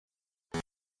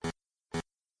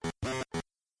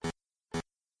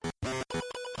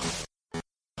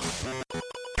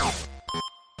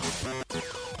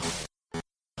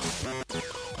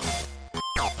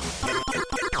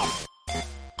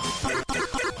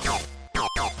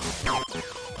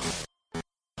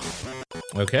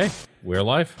Okay, we're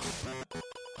live.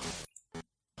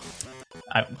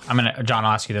 John,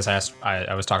 I'll ask you this.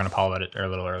 I was talking to Paul about it a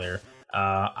little earlier.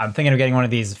 I'm thinking of getting one of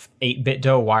these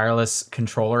 8BitDo wireless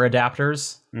controller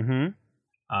adapters. Because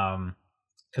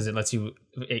it lets you.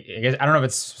 I don't know if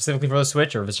it's specifically for the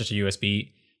Switch or if it's just a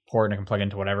USB port and it can plug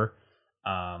into whatever.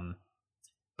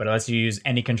 But it lets you use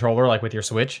any controller like with your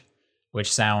Switch,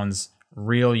 which sounds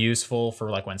real useful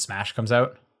for like when Smash comes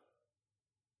out.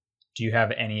 Do you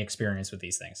have any experience with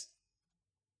these things?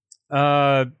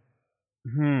 I've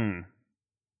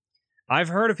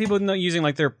heard of people not using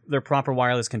like their proper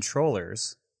wireless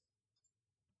controllers.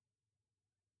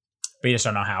 But you just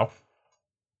don't know how.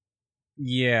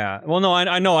 Yeah. Well, no,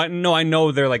 I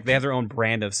know they're like they have their own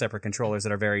brand of separate controllers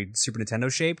that are very Super Nintendo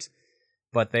shaped,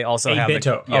 but they also have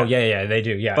yeah, they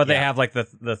do. Yeah. But they have like the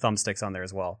thumbsticks on there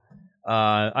as well.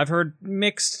 I've heard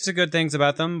mixed to good things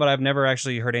about them, but I've never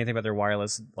actually heard anything about their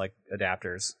wireless like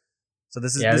adapters. So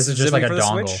this is just like a for the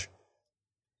dongle. Switch?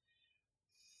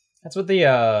 That's what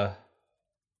the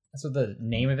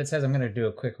name of it says. I'm gonna do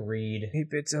a quick read.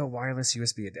 8BitDo wireless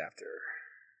USB adapter.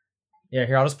 Yeah,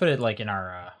 here I'll just put it like in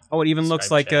our. It even looks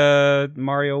Skype like chat. a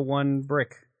Mario 1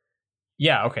 brick.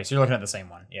 Yeah. Okay, so you're looking at the same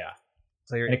one. Yeah.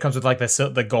 So And it comes with like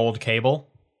the gold cable.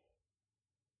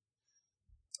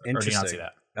 Or do you not see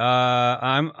that?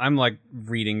 I'm like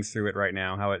reading through it right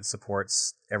now, how it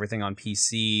supports everything on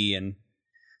PC, and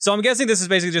so I'm guessing this is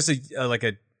basically just a like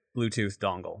a Bluetooth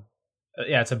dongle.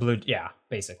 Yeah, it's a blue. Yeah,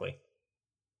 basically.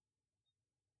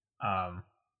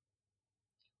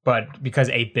 But because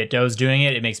 8BitDo's doing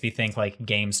it, it makes me think like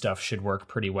game stuff should work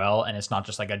pretty well, and it's not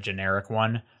just like a generic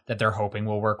one that they're hoping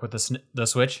will work with the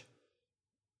Switch.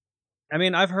 I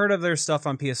mean, I've heard of their stuff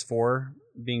on PS4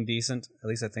 being decent. At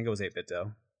least I think it was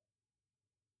 8BitDo.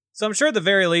 So I'm sure at the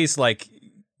very least, like,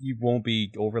 you won't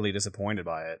be overly disappointed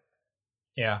by it.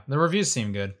 Yeah, the reviews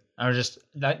seem good.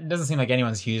 That doesn't seem like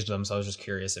anyone's used them, so I was just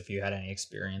curious if you had any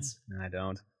experience. I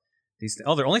don't.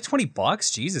 They're only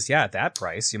 $20. Jesus, yeah, at that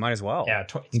price, you might as well. Yeah,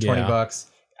 $20.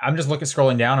 I'm just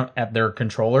scrolling down at their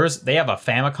controllers. They have a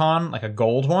Famicom, like a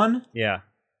gold one. Yeah,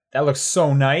 that looks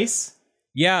so nice.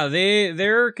 Yeah,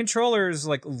 their controllers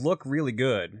like look really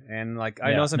good, and like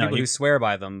I know some people who swear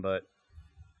by them, but.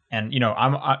 And, you know,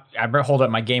 I hold up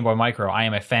my Game Boy Micro. I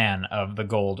am a fan of the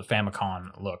gold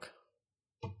Famicom look.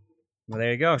 Well,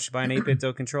 there you go. Should buy an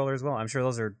 8BitDo controller as well. I'm sure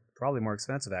those are probably more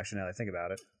expensive, actually, now that I think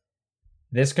about it.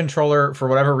 This controller, for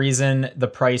whatever reason, the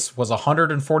price was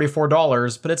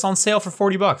 $144, but it's on sale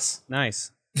for $40.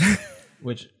 Nice.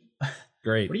 Which,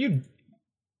 great. What are you...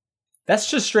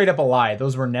 That's just straight up a lie.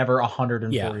 Those were never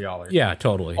 $140. Yeah,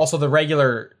 totally. Also, the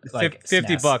regular, like,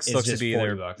 $50 looks to be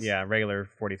 $40. Yeah, regular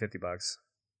 $40-$50.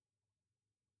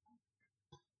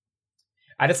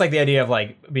 I just like the idea of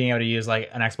like being able to use like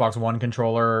an Xbox One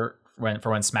controller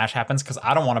when Smash happens, because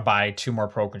I don't want to buy 2 more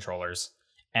Pro controllers,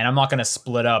 and I'm not going to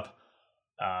split up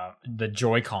the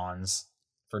Joy-Cons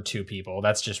for 2 people.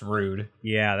 That's just rude.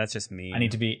 Yeah, that's just mean. I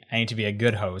need to be a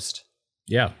good host.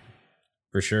 Yeah,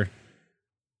 for sure.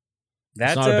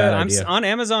 That's not a bad idea. On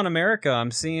Amazon America, I'm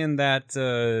seeing that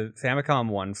Famicom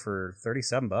one for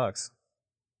 $37.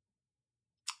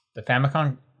 The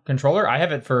Famicom controller, I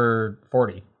have it for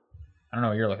 $40. I don't know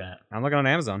what you're looking at. I'm looking on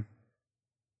Amazon.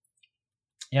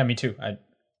 Yeah, me too. I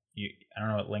don't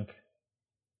know what link.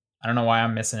 I don't know why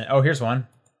I'm missing it. Oh, here's one.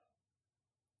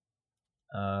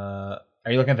 Are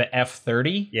you looking at the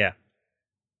F30? Yeah.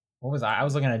 What was I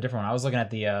was looking at a different one. I was looking at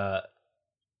the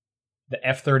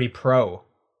F30 Pro.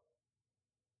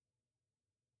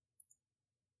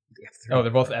 The F30 oh,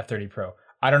 they're both F30 Pro.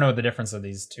 I don't know what the difference of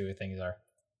these two things are.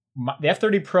 The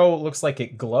F30 Pro looks like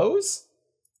it glows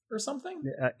or something.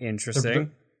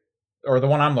 Interesting. Or the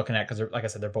one I'm looking at, because like I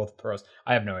said, they're both pros.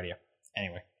 I have no idea.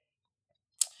 Anyway,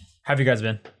 how have you guys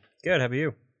been? Good. How about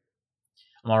you?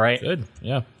 I'm all right. Good.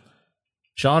 Yeah.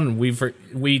 Sean,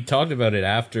 we talked about it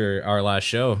after our last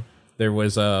show. There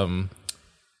was a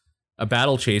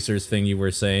Battle Chasers thing you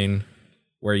were saying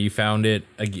where you found it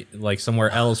like somewhere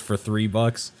else for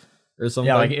 $3 or something.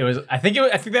 Yeah, like it was. I think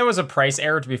that was a price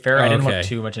error. To be fair, I didn't look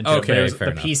too much into it. But it was,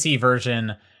 the enough. PC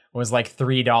version was like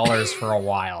 $3 for a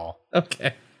while.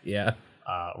 Okay. Yeah.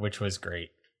 Which was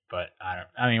great, but I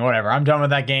mean, whatever. I'm done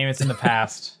with that game. It's in the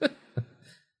past.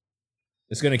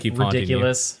 It's gonna keep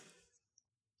ridiculous.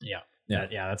 Yeah.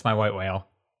 That's my white whale.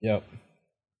 Yep.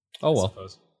 Oh well.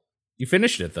 You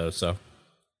finished it though, so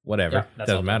whatever. Yeah,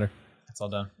 doesn't matter. That's all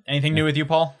done. Anything new with you,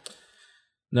 Paul?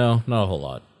 No, not a whole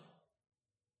lot.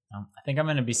 I think I'm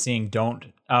going to be seeing Don't.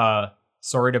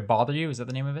 Sorry to Bother You. Is that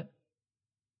the name of it?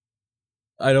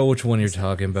 I know which one you're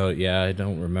talking about. Yeah, I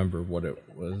don't remember what it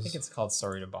was. I think it's called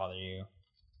Sorry to Bother You.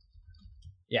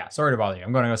 Yeah, sorry to bother you.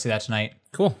 I'm going to go see that tonight.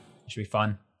 Cool. It should be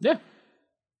fun. Yeah.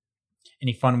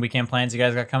 Any fun weekend plans you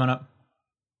guys got coming up?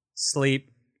 Sleep.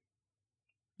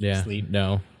 Yeah. Sleep.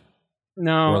 No.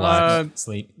 No. Relax.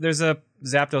 Sleep. There's a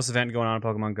Zapdos event going on in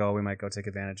Pokemon Go. We might go take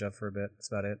advantage of for a bit. That's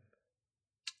about it.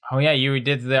 Oh, yeah, you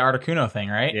did the Articuno thing,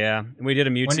 right? Yeah, we did a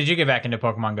Mewtwo. When did you get back into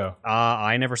Pokemon Go?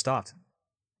 I never stopped.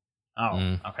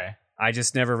 Oh, okay. I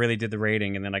just never really did the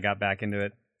rating, and then I got back into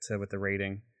it with the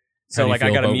rating. So How do you like I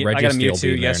feel got a about I got a Registeel being Mewtwo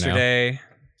there now? yesterday.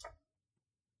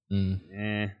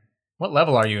 Mm. What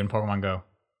level are you in Pokemon Go?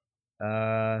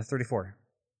 34.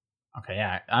 Okay,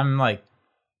 yeah. I'm like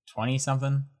 20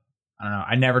 something. I don't know.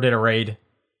 I never did a raid.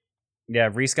 Yeah,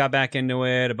 Reese got back into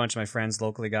it. A bunch of my friends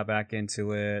locally got back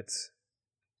into it.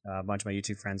 A bunch of my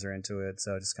YouTube friends are into it,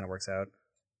 so it just kind of works out.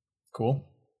 Cool.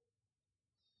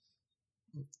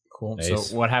 Cool. Nice.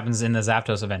 So what happens in the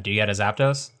Zapdos event? Do you get a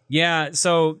Zapdos? Yeah,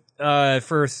 so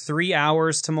for 3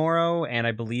 hours tomorrow, and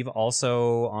I believe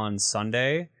also on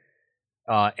Sunday,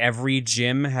 every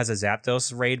gym has a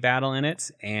Zapdos raid battle in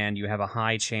it, and you have a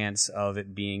high chance of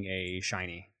it being a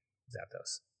shiny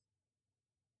Zapdos.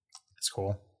 That's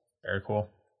cool. Very cool.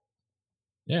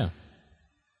 Yeah.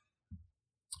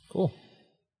 Cool.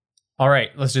 All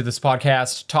right, let's do this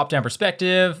podcast. Top down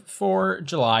perspective for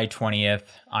July 20th.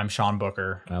 I'm Sean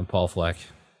Booker. I'm Paul Fleck.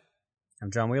 I'm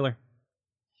John Wheeler.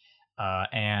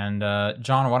 And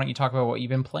John, why don't you talk about what you've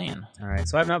been playing? All right,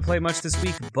 so I've not played much this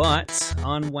week, but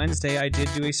on Wednesday I did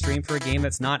do a stream for a game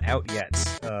that's not out yet.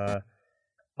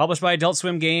 Published by Adult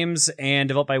Swim Games and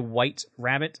developed by White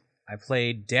Rabbit. I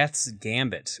played Death's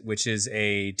Gambit, which is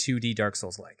a 2D Dark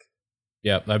Souls-like.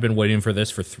 Yep, I've been waiting for this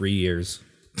for 3 years.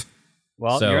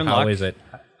 Well, so you're in how luck. is it?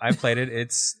 I've played it.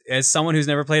 It's, as someone who's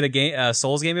never played a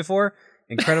Souls game before,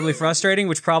 incredibly frustrating,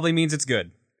 which probably means it's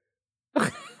good.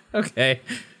 Okay.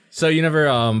 So you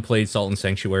never played Salt and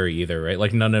Sanctuary either, right?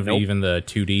 Like none of Nope. even the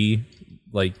 2D,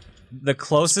 like The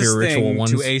closest spiritual thing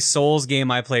ones? to a Souls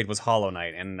game I played was Hollow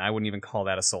Knight, and I wouldn't even call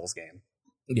that a Souls game.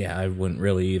 yeah, I wouldn't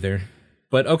really either.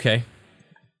 But okay.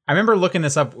 I remember looking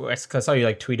this up because I saw you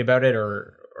like tweet about it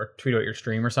or tweet about your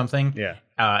stream or something. Yeah.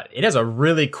 It has a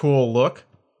really cool look.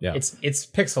 Yeah. It's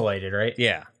pixelated, right?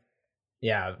 Yeah.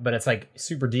 Yeah, but it's like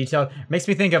super detailed. Makes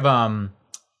me think of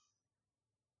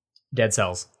Dead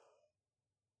Cells.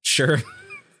 Sure.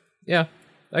 Yeah,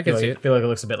 I can see it. I feel like it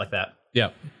looks a bit like that. Yeah.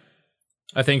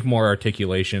 I think more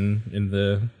articulation in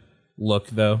the look,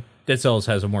 though. Dead Cells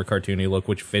has a more cartoony look,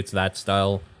 which fits that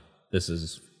style. This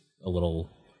is a little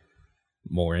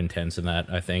more intense in that,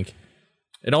 I think.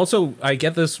 And also, I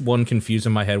get this one confused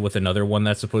in my head with another one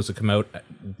that's supposed to come out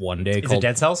one day. Is it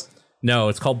Dead Cells? No,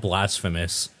 it's called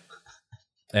Blasphemous.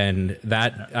 And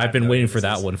that I've been waiting for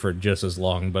that one for just as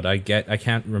long, but I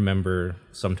can't remember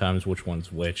sometimes which one's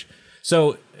which.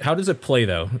 So how does it play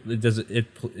though? Is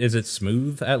it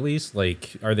smooth at least?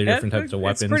 Like, are there different types of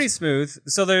weapons? It's pretty smooth.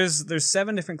 So there's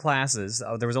 7 different classes.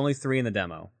 There was only 3 in the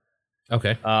demo.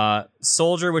 Okay.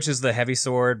 Soldier, which is the heavy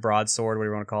sword, broadsword,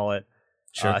 whatever you want to call it.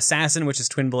 Sure. Assassin, which is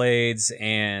twin blades,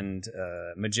 and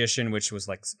Magician, which was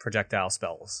like projectile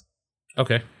spells.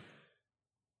 Okay.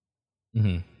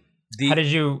 Mm-hmm.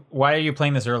 Why are you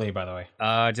playing this early, by the way?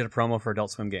 I did a promo for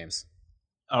Adult Swim Games.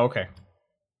 Oh, okay.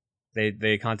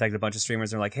 They contacted a bunch of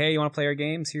streamers and they're like, "Hey, you want to play our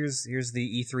games? Here's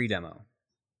the E3 demo."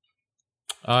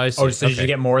 I see. Oh, so did Okay. you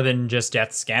get more than just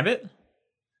Death's Gambit?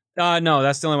 No,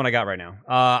 that's the only one I got right now.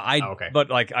 Okay. But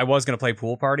like I was gonna play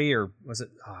Pool Party, or was it?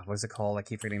 What's it called? I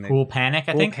keep forgetting the Cool Panic,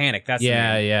 I Pool think. Panic. That's the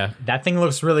Yeah, name. yeah, That thing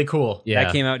looks really cool. yeah.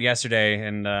 That came out yesterday,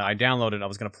 and I downloaded it. I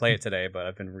was gonna play it today, but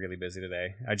I've been really busy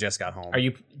today. I just got home.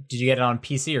 Did you get it on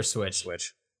PC or Switch?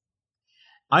 Switch?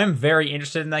 I'm very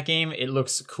interested in that game. It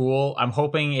looks cool. I'm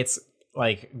hoping it's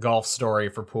like Golf Story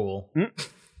for pool.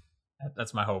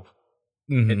 That's my hope.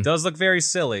 Mm-hmm. It does look very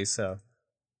silly, so.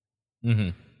 Mm-hmm.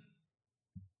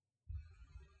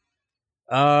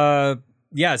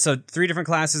 Yeah, so 3 different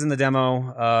classes in the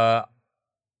demo.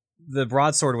 The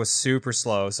broadsword was super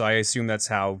slow, so I assume that's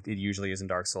how it usually is in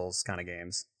Dark Souls kind of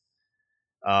games.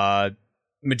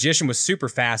 Magician was super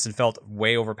fast and felt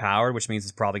way overpowered, which means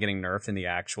it's probably getting nerfed in the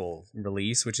actual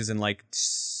release, which is in like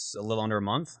a little under a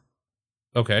month.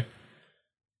 Okay.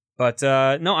 But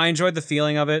no, I enjoyed the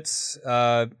feeling of it.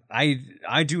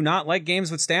 I do not like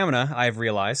games with stamina, I've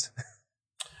realized.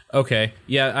 Okay.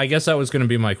 Yeah, I guess that was going to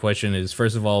be my question is,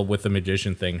 first of all, with the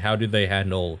Magician thing, how did they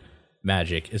handle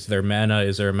magic? Is there mana?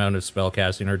 Is there amount of spell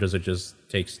casting, or does it just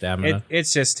take stamina? It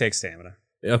just takes stamina.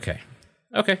 Okay.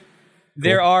 Okay.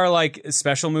 There are like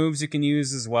special moves you can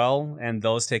use as well, and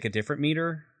those take a different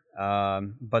meter.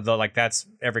 But that's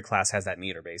every class has that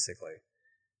meter basically,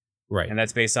 Right. and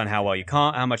that's based on how well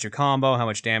how much you combo, how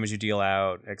much damage you deal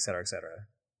out, et cetera, et cetera.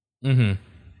 Mm-hmm.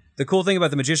 the cool thing about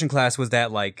the magician class was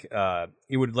that like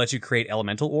it would let you create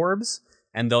elemental orbs,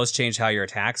 and those changed how your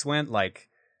attacks went. Like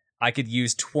I could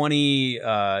use 20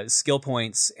 skill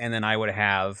points, and then I would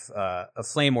have a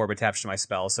flame orb attached to my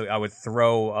spell. So I would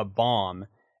throw a bomb,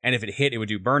 and if it hit, it would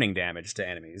do burning damage to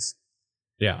enemies.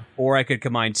 Yeah. Or I could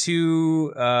combine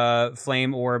 2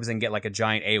 flame orbs and get like a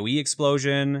giant AoE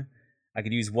explosion. I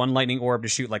could use 1 lightning orb to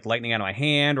shoot like lightning out of my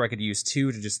hand, or I could use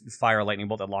 2 to just fire a lightning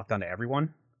bolt that locked onto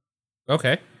everyone.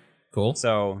 Okay. Cool.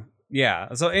 So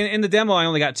yeah. So in the demo, I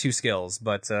only got 2 skills,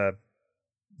 but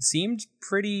seemed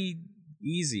pretty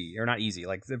easy, or not easy,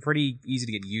 like they're pretty easy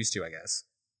to get used to, I guess.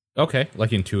 Okay.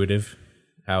 Like intuitive,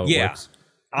 how it works.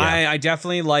 I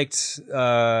definitely liked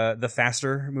the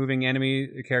faster moving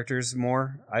enemy characters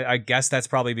more. I guess that's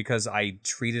probably because I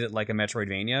treated it like a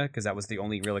Metroidvania, because that was the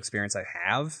only real experience I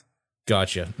have.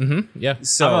 Gotcha. Yeah.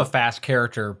 So I'm a fast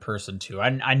character person too.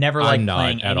 I never like not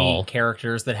playing at any all.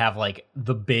 characters that have like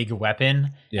the big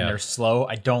weapon Yeah. and they're slow.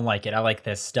 I don't like it. I like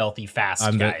the stealthy, fast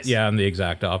guys. I'm the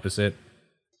exact opposite.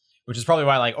 Which is probably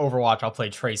why, like Overwatch, I'll play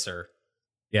Tracer.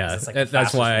 Yeah, It's like the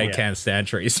that's why I fastest one. can't stand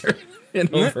Tracer in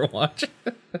Overwatch.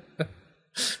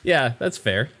 Yeah, that's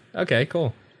fair. Okay,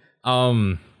 cool.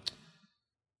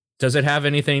 Does it have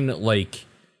anything like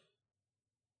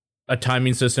a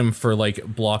timing system for like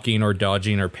blocking or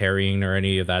dodging or parrying or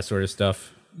any of that sort of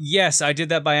stuff? yes, I did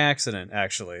that by accident,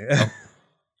 actually.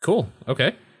 Cool.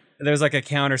 Okay. There's like a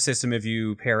counter system if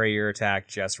you parry your attack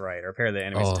just right, or parry the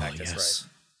enemy's attack just right.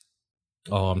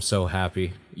 Oh, I'm so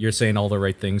happy. You're saying all the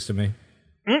right things to me.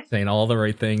 Saying all the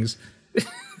right things.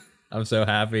 I'm so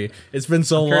happy. It's been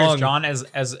so Curious, long. John, as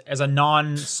a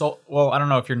non-soul, well, I don't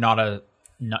know if you're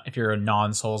if you're a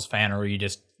non-Souls fan or you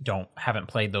just haven't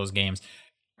played those games.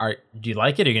 Do you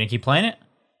like it? Are you gonna keep playing it?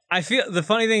 I feel the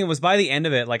funny thing was by the end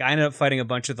of it, like I ended up fighting a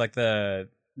bunch of like the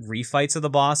refights of the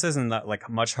bosses and the, like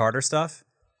much harder stuff.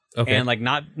 Okay. And like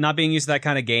not being used to that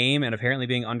kind of game and apparently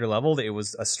being underleveled, it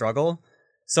was a struggle.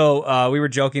 So we were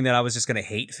joking that I was just gonna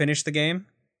hate finish the game.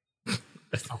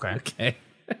 Okay. Okay.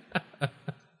 I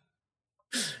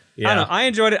don't know. I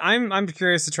enjoyed it. I'm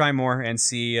curious to try more and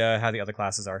see how the other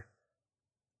classes are.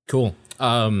 Cool.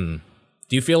 Do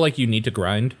you feel like you need to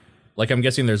grind? Like, I'm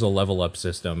guessing there's a level up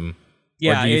system.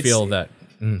 Yeah. Or do you feel that?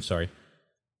 Sorry.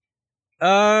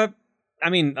 I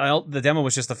mean, the demo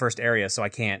was just the first area, so I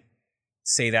can't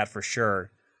say that for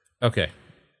sure. Okay.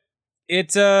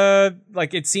 It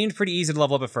like it seemed pretty easy to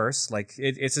level up at first. Like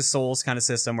it's a Souls kind of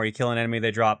system where you kill an enemy,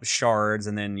 they drop shards,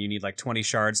 and then you need like 20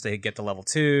 shards to get to level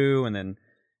 2, and then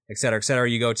et cetera, et cetera.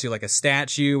 You go to like a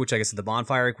statue, which I guess is the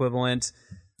bonfire equivalent.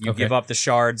 You give up the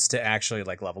shards to actually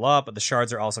like level up, but the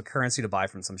shards are also currency to buy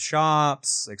from some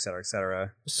shops, et cetera, et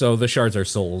cetera. So the shards are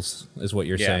souls, is what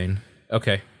you're Yeah. saying.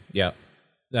 Okay. Yeah.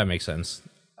 That makes sense.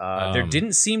 There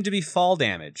didn't seem to be fall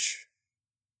damage.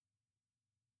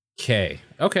 Okay.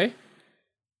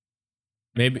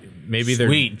 Maybe there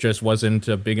Sweet. just wasn't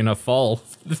a big enough fall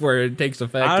where it takes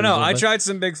effect. I don't know. or I something. tried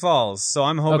some big falls, so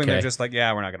I'm hoping they're Okay. just like,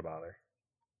 yeah, we're not gonna bother.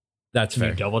 That's Can fair.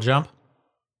 you double jump?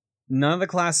 None of the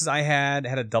classes I had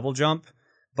a double jump,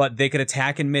 but they could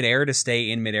attack in midair to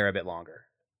stay in midair a bit longer.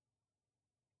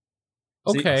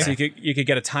 So Okay. so you could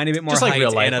get a tiny bit more Just like height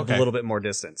real life, and a okay. little bit more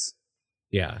distance.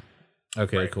 Yeah.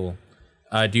 Okay, Right. cool.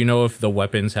 Do you know if the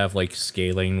weapons have like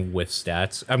scaling with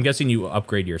stats? I'm guessing you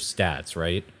upgrade your stats,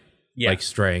 right? Yeah. Like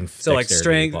strength. So like dexterity,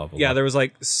 strength, blah, blah, yeah, blah. there was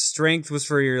like strength was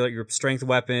for your strength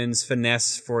weapons,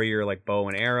 finesse for your like bow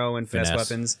and arrow and finesse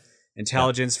weapons,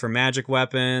 intelligence for magic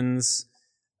weapons,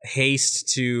 haste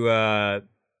to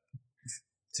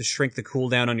shrink the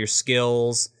cooldown on your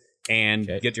skills and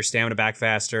get your stamina back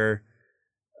faster,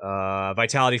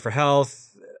 vitality for health,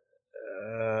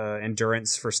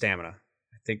 endurance for stamina.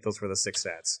 I think those were the 6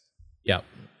 stats. Yeah.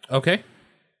 Okay.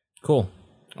 Cool.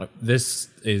 This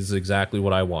is exactly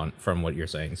what I want from what you're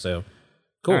saying. So,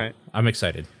 cool. All right. I'm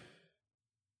excited.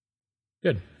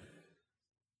 Good.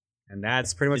 And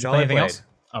that's pretty much Did you all play I anything played. else?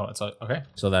 Oh, it's okay.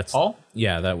 So that's All?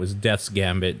 Yeah, that was Death's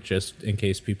Gambit, just in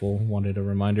case people wanted a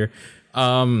reminder.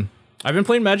 I've been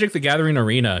playing Magic the Gathering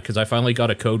Arena because I finally got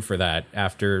a code for that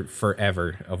after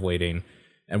forever of waiting.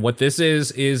 And what this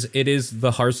is it is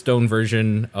the Hearthstone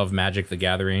version of Magic the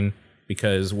Gathering,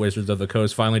 because Wizards of the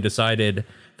Coast finally decided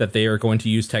that they are going to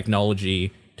use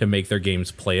technology to make their games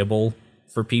playable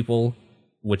for people,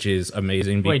 which is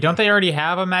amazing. Wait, don't they already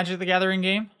have a Magic the Gathering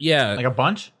game? Yeah, Like a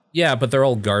bunch? yeah, but they're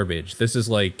all garbage. This is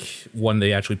like one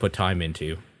they actually put time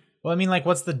into. Well, I mean, like,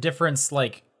 what's the difference,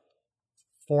 like,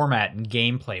 format and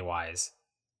gameplay wise?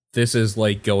 This is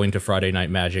like going to Friday Night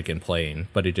Magic and playing,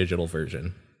 but a digital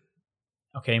version.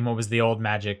 Okay, and what was the old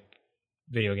Magic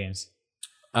video games?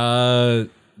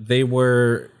 They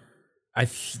were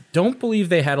don't believe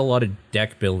they had a lot of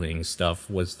deck building stuff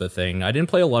was the thing. I didn't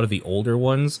play a lot of the older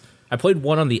ones. I played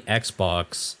one on the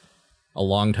Xbox a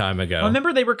long time ago. I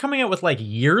remember they were coming out with like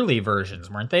yearly versions,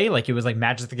 weren't they? Like it was like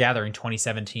Magic the Gathering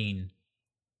 2017,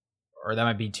 or that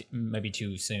might be maybe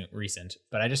too soon recent.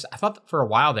 But I thought that for a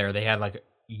while there they had like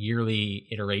yearly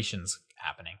iterations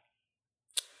happening.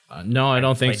 No, I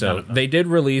don't think so. They did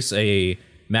release a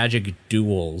Magic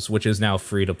Duels, which is now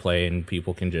free to play, and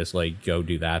people can just like go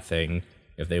do that thing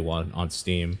if they want on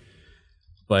Steam.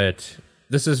 But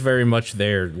this is very much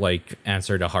their like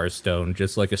answer to Hearthstone,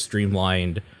 just like a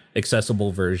streamlined,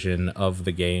 accessible version of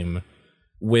the game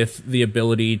with the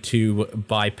ability to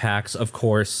buy packs, of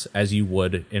course, as you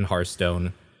would in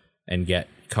Hearthstone, and get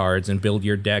cards and build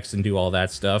your decks and do all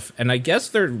that stuff. And I guess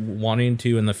they're wanting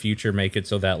to in the future make it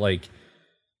so that like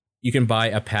you can buy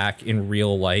a pack in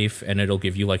real life and it'll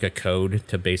give you like a code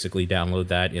to basically download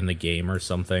that in the game or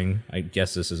something. I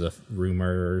guess this is a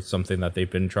rumor or something that they've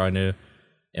been trying to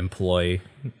employ,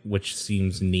 which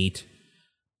seems neat.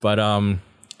 But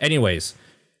anyways,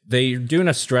 they're doing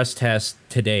a stress test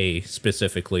today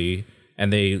specifically,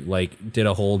 and they like did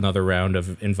a whole nother round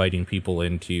of inviting people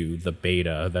into the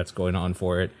beta that's going on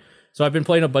for it. So I've been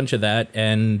playing a bunch of that,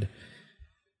 and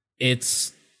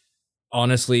it's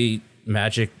honestly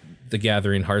Magic the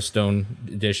Gathering Hearthstone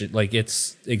edition. Like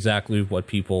it's exactly what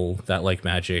people that like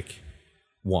Magic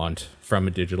want from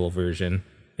a digital version.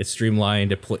 It's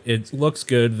streamlined, it looks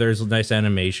good, there's nice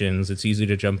animations, it's easy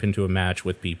to jump into a match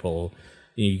with people.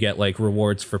 You get like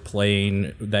rewards for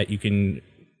playing that you can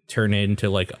turn into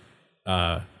like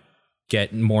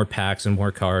get more packs and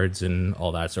more cards and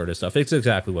all that sort of stuff. It's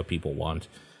exactly what people want.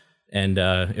 And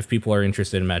if people are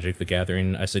interested in Magic the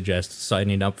Gathering, I suggest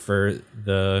signing up for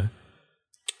the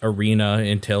arena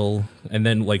and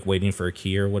then like waiting for a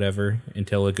key or whatever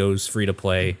until it goes free to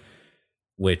play,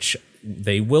 which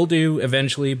they will do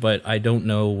eventually, but I don't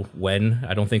know when.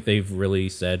 I don't think they've really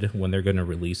said when they're going to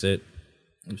release it.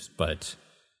 But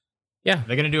yeah,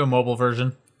 they're going to do a mobile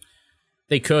version.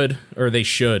 They could, or they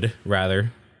should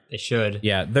rather. They should.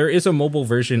 Yeah, there is a mobile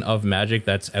version of Magic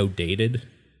that's outdated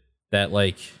that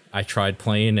like I tried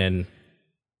playing and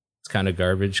it's kind of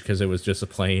garbage because it was just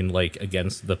playing like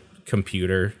against the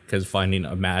computer because finding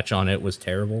a match on it was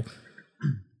terrible.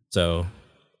 So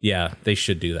yeah, they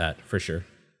should do that for sure.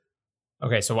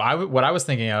 Okay, so what I was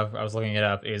thinking of, I was looking it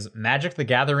up, is Magic the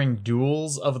Gathering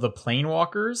Duels of the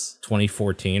Planewalkers.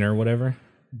 2014 or whatever.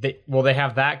 They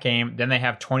have that game, then they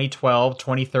have 2012,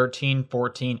 2013,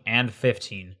 14, and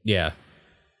 15. Yeah.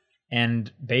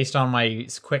 And based on my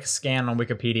quick scan on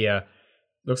Wikipedia,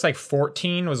 looks like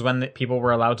 14 was when people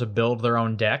were allowed to build their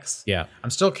own decks. Yeah.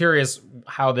 I'm still curious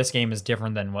how this game is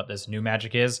different than what this new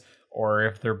Magic is, or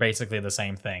if they're basically the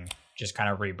same thing, just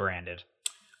kind of rebranded.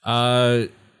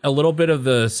 A little bit of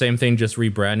the same thing, just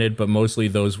rebranded, but mostly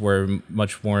those were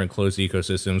much more enclosed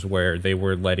ecosystems where they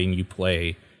were letting you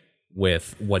play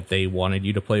with what they wanted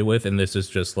you to play with, and this is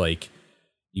just like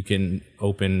you can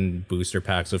open booster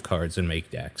packs of cards and make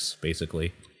decks,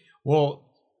 basically. Well,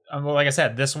 like I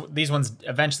said, these ones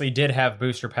eventually did have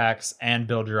booster packs and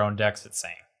build your own decks, it's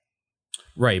saying.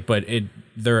 Right, but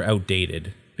they're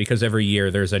outdated because every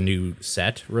year there's a new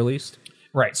set released.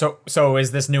 Right, so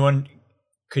is this new one...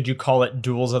 Could you call it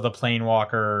Duels of the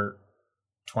Planewalker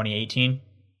 2018?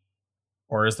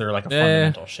 Or is there like a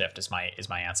fundamental shift is my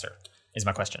answer. Is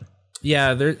my question.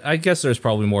 Yeah, I guess there's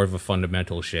probably more of a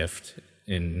fundamental shift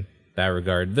in that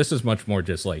regard. This is much more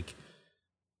just like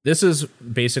this is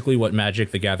basically what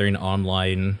Magic the Gathering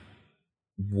Online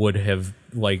would have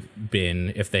like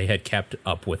been if they had kept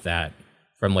up with that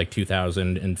from like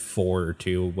 2004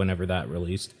 to whenever that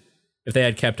released. If they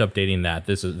had kept updating that,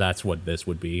 that's what this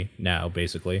would be now,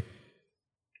 basically.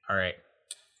 All right.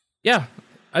 Yeah,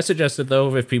 I suggest it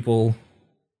though if people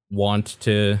want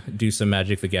to do some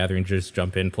Magic the Gathering, just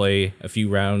jump in, play a few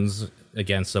rounds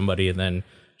against somebody, and then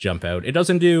jump out. It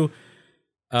doesn't do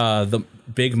the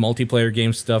big multiplayer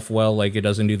game stuff well, like it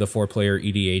doesn't do the 4-player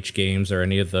EDH games or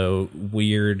any of the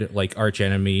weird like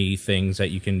archenemy things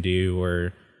that you can do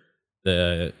or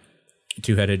the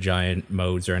two-headed giant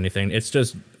modes or anything. It's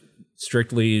just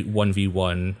strictly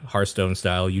 1v1 Hearthstone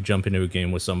style. You jump into a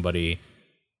game with somebody,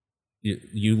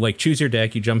 you like choose your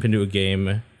deck, you jump into a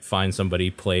game, find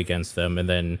somebody, play against them, and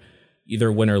then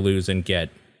either win or lose and get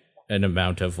an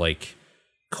amount of like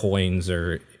coins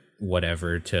or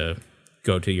whatever to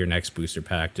go to your next booster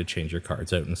pack to change your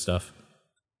cards out and stuff.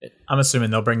 I'm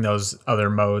assuming they'll bring those other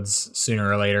modes sooner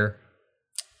or later.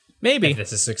 Maybe. If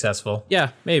this is successful.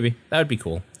 Yeah, maybe. That would be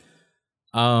cool.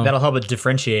 That'll help it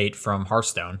differentiate from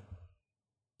Hearthstone.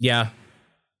 Yeah.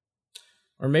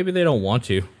 Or maybe they don't want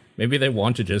to. Maybe they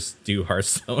want to just do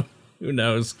Hearthstone. Who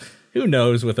knows? Who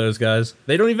knows with those guys?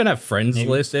 They don't even have friends Maybe.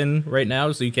 list in right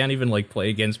now, so you can't even like play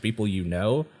against people you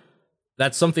know.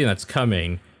 That's something that's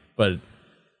coming, but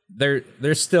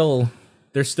there's still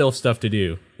stuff to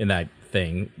do in that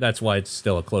thing. That's why it's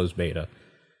still a closed beta.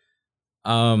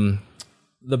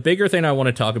 The bigger thing I want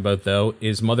to talk about though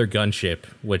is Mother Gunship,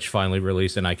 which finally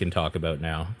released and I can talk about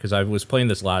now because I was playing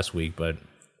this last week, but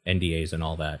NDAs and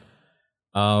all that.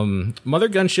 Mother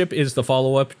Gunship is the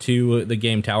follow-up to the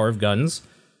game Tower of Guns,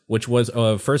 which was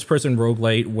a first-person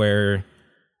roguelite where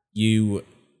you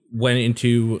went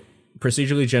into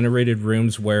procedurally generated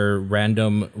rooms where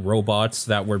random robots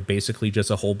that were basically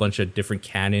just a whole bunch of different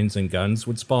cannons and guns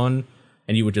would spawn,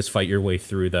 and you would just fight your way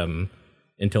through them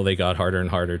until they got harder and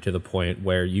harder to the point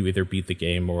where you either beat the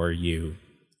game or you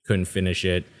couldn't finish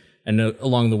it. And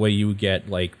along the way, you would get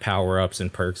like power-ups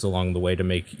and perks along the way to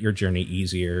make your journey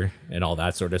easier and all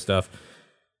that sort of stuff.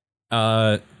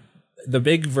 The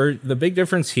big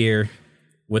difference here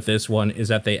with this one is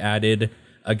that they added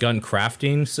a gun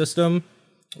crafting system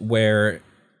where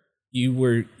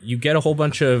you get a whole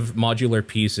bunch of modular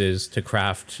pieces to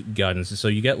craft guns. So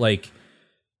you get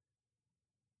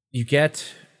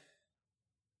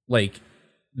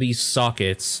these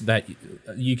sockets that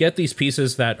you get these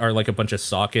pieces that are like a bunch of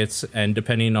sockets, and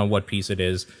depending on what piece it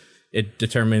is, it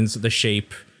determines the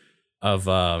shape of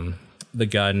the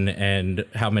gun and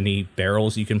how many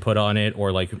barrels you can put on it,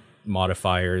 or like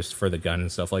modifiers for the gun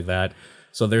and stuff like that.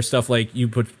 So there's stuff like you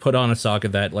put on a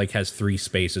socket that like has 3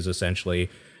 spaces essentially,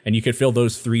 and you could fill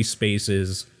those 3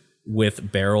 spaces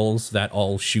with barrels that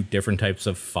all shoot different types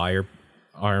of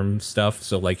firearm stuff.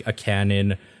 So like a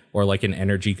cannon, or like an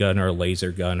energy gun or a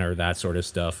laser gun or that sort of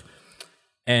stuff.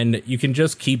 And you can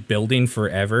just keep building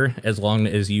forever as long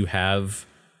as you have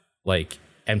like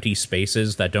empty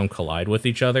spaces that don't collide with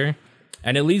each other.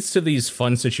 And it leads to these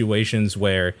fun situations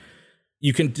where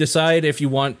you can decide if you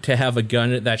want to have a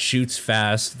gun that shoots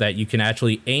fast, that you can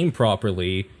actually aim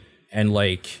properly and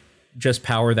like just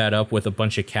power that up with a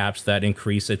bunch of caps that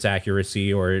increase its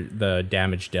accuracy or the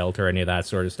damage dealt or any of that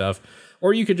sort of stuff.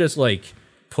 Or you could just like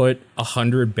put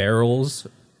 100 barrels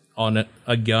on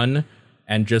a gun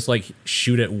and just like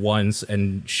shoot it once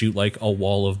and shoot like a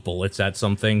wall of bullets at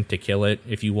something to kill it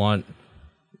if you want.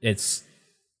 It's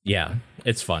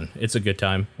fun. It's a good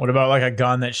time. What about like a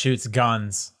gun that shoots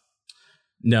guns?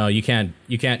 No, you can't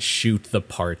shoot the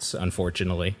parts,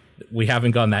 unfortunately. We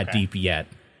haven't gone that deep yet.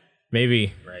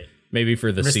 Maybe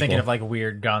for the I'm just sequel. thinking of like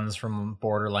weird guns from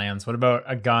Borderlands. What about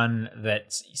a gun that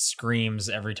screams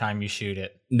every time you shoot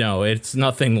it? No, it's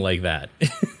nothing like that.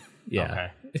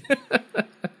 Yeah. Okay.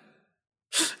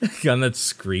 A gun that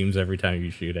screams every time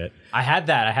you shoot it. I had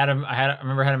that. I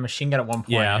remember I had a machine gun at one point.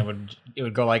 Yeah. And it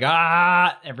would go like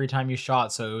ah every time you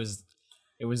shot. So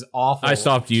it was awful. I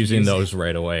stopped using those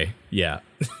right away. Yeah.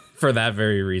 For that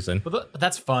very reason. But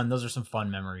that's fun. Those are some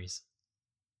fun memories.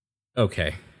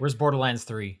 Okay. Where's Borderlands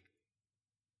 3?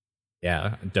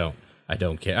 Yeah, I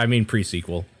don't care. I mean,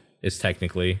 pre-sequel is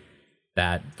technically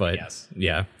that, but Yes.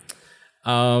 Yeah.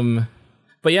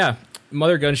 But yeah,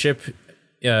 Mother Gunship,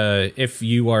 if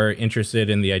you are interested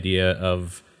in the idea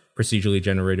of procedurally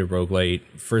generated roguelite,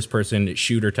 first-person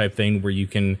shooter type thing where you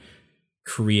can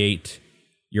create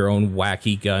your own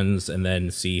wacky guns and then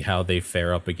see how they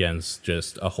fare up against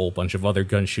just a whole bunch of other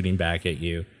guns shooting back at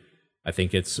you, I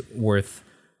think it's worth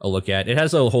a look at. It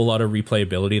has a whole lot of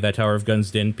replayability that Tower of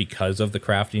Guns didn't because of the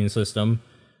crafting system.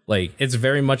 Like, it's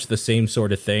very much the same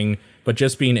sort of thing, but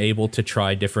just being able to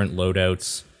try different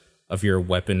loadouts of your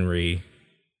weaponry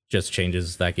just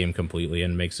changes that game completely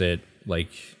and makes it like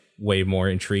way more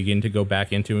intriguing to go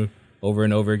back into over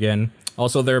and over again.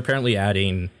 Also, they're apparently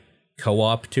adding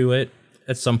co-op to it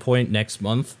at some point next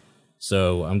month,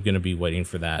 so I'm going to be waiting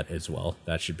for that as well.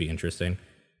 That should be interesting.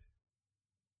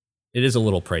 It is a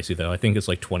little pricey though. I think it's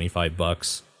like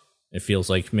 $25. It feels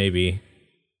like maybe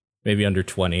under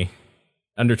 20.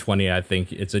 Under 20, I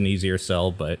think it's an easier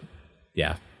sell, but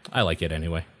yeah, I like it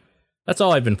anyway. That's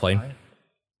all I've been playing. All right.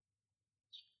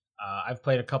 I've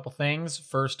played a couple things.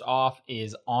 First off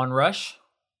is Onrush.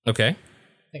 Okay.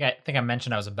 I think I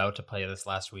mentioned I was about to play this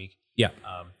last week. Yeah.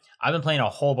 I've been playing a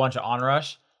whole bunch of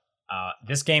Onrush.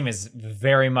 This game is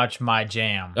very much my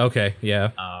jam. Okay,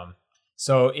 yeah.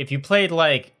 So if you played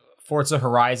like Forza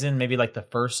Horizon, maybe like the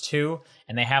first 2,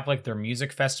 and they have like their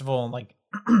music festival, and like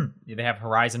they have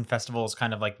Horizon Festival is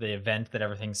kind of like the event that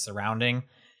everything's surrounding,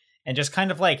 and just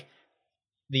kind of like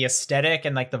the aesthetic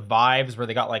and like the vibes where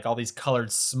they got like all these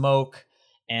colored smoke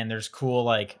and there's cool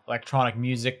like electronic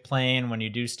music playing when you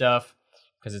do stuff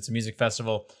because it's a music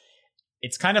festival.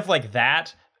 It's kind of like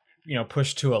that,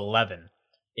 pushed to 11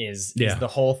 is the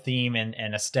whole theme and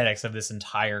aesthetics of this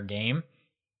entire game.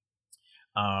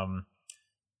 In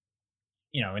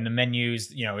the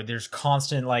menus, there's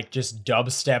constant like just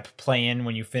dubstep playing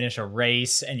when you finish a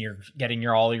race and you're getting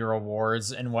all your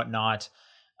awards and whatnot.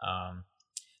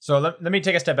 So let me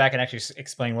take a step back and actually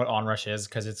explain what Onrush is,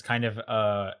 because it's kind of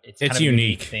it's kind of unique a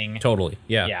unique thing. Totally.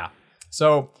 Yeah. Yeah.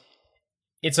 So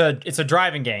it's a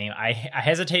driving game. I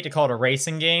hesitate to call it a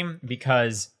racing game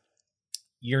because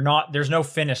there's no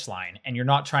finish line and you're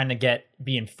not trying to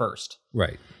be in first.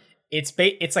 Right. It's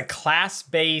a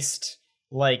class-based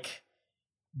like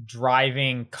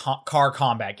driving car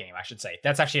combat game, I should say.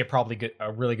 That's actually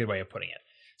a really good way of putting it.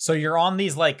 So you're on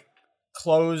these like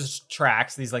closed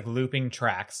tracks, these like looping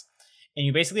tracks, and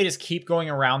you basically just keep going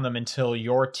around them until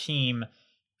your team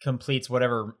completes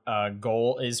whatever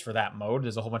goal is for that mode.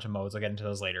 There's a whole bunch of modes. I'll get into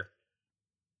those later.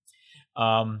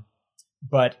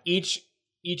 But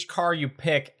each car you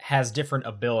pick has different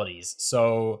abilities.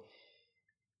 So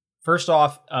first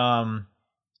off,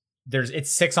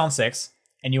 it's 6-on-6,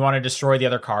 and you want to destroy the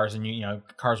other cars, and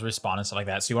cars respawn and stuff like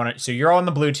that. So you're on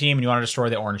the blue team and you want to destroy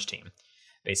the orange team,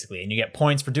 basically, and you get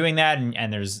points for doing that.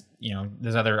 And there's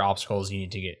other obstacles you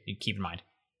need to keep in mind.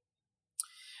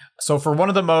 So for one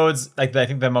of the modes, like I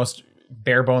think the most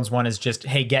bare bones one is just,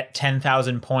 hey, get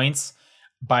 10,000 points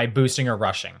by boosting or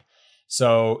rushing.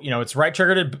 So it's right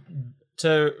trigger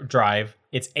to drive,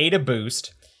 it's A to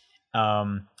boost,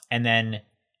 and then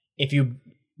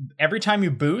every time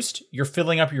you boost, you're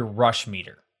filling up your rush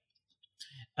meter.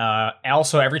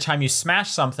 Also, every time you smash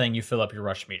something, you fill up your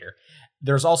rush meter.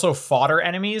 There's also fodder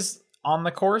enemies on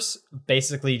the course,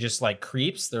 basically just like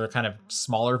creeps. They're kind of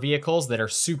smaller vehicles that are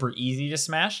super easy to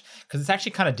smash, because it's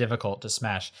actually kind of difficult to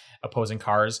smash opposing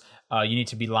cars. You need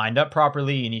to be lined up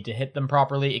properly. You need to hit them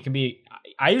properly.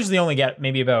 I usually only get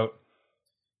maybe about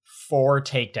 4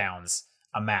 takedowns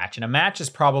a match, and a match is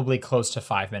probably close to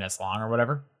 5 minutes long or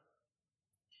whatever.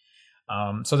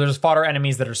 So there's fodder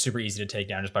enemies that are super easy to take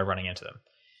down just by running into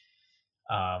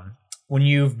them. When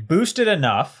you've boosted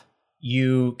enough,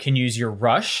 you can use your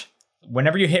rush.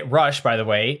 Whenever you hit rush, by the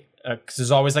way, because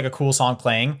there's always like a cool song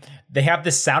playing, they have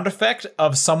this sound effect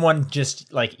of someone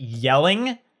just like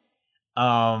yelling,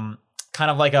 kind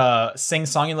of like a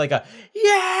sing-songing, like a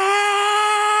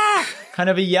yeah kind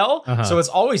of a yell. Uh-huh. So it's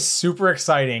always super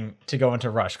exciting to go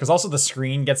into rush, because also the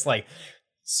screen gets like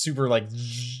super like,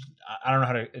 I don't know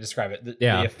how to describe it.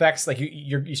 The effects, like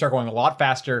you start going a lot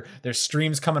faster. There's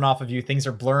streams coming off of you. Things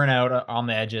are blurring out on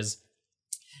the edges.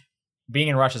 Being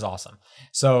in rush is awesome.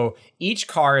 So each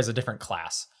car is a different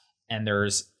class, and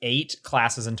there's 8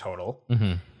 classes in total.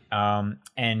 Mm-hmm.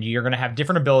 And you're going to have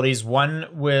different abilities. One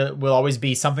will always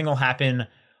be something will happen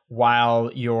while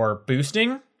you're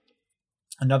boosting.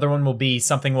 Another one will be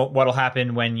something what'll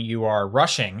happen when you are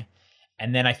rushing.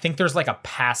 And then I think there's like a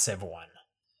passive one.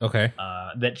 Okay.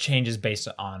 That changes based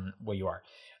on what you are.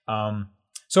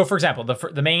 So for example,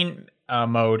 the main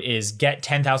mode is get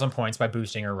 10,000 points by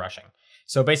boosting or rushing.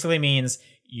 So basically means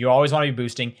you always want to be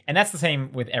boosting, and that's the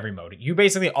same with every mode. You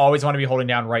basically always want to be holding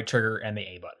down right trigger and the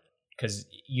A button, because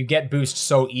you get boost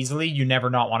so easily, you never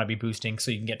not want to be boosting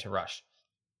so you can get to rush.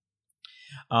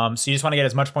 So you just want to get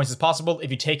as much points as possible.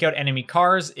 If you take out enemy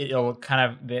cars, it'll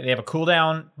kind of, they have a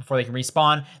cooldown before they can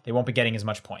respawn. They won't be getting as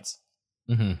much points.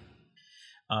 Mm-hmm.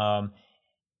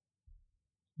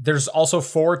 There's also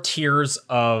 4 tiers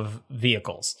of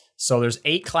vehicles. So there's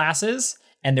 8 classes,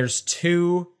 and there's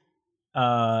 2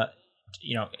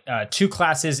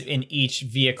 classes in each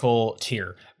vehicle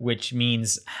tier, which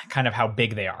means kind of how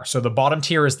big they are. So the bottom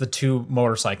tier is the 2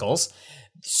 motorcycles,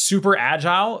 super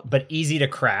agile, but easy to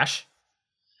crash.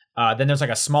 Then there's like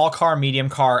a small car, medium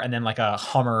car, and then like a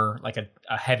Hummer, like a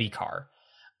heavy car.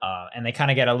 And they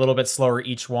kind of get a little bit slower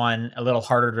each one, a little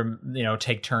harder to,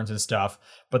 take turns and stuff,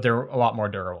 but they're a lot more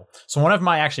durable. So one of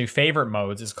my actually favorite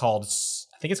modes is called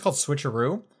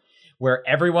Switcheroo, where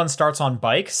everyone starts on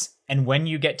bikes, and when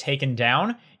you get taken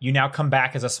down, you now come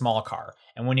back as a small car.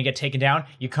 And when you get taken down,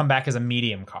 you come back as a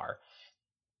medium car.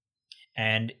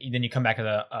 And then you come back as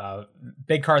a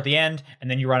big car at the end,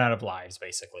 and then you run out of lives,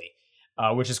 basically.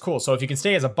 Which is cool. So if you can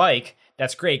stay as a bike,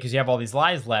 that's great, because you have all these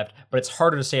lives left, but it's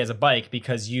harder to stay as a bike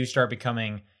because you start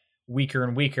becoming weaker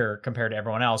and weaker compared to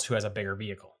everyone else who has a bigger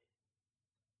vehicle.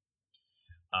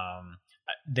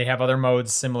 They have other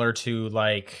modes similar to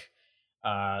like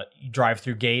you drive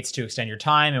through gates to extend your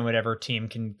time, and whatever team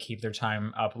can keep their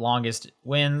time up longest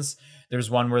wins. There's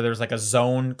one where there's like a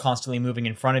zone constantly moving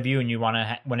in front of you, and you want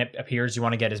to, when it appears, you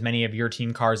want to get as many of your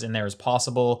team cars in there as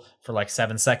possible for like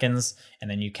 7 seconds, and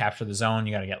then you capture the zone.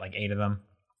 You got to get like 8 of them.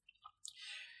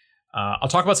 I'll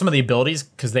talk about some of the abilities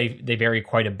because they vary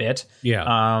quite a bit.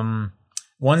 Yeah.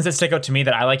 Ones that stick out to me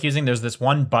that I like using, there's this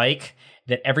one bike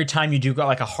that every time you do go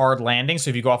like a hard landing, so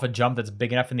if you go off a jump that's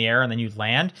big enough in the air and then you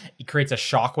land, it creates a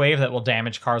shockwave that will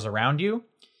damage cars around you.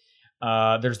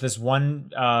 There's this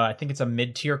one, I think it's a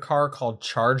mid-tier car called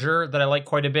Charger that I like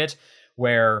quite a bit,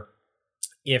 where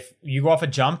if you go off a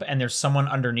jump and there's someone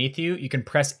underneath you, you can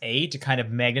press A to kind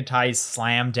of magnetize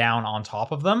slam down on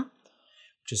top of them,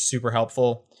 which is super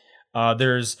helpful. But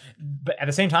at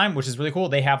the same time, which is really cool,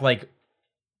 they have like,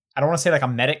 I don't want to say like a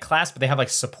medic class, but they have like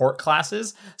support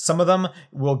classes. Some of them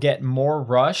will get more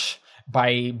rush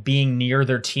by being near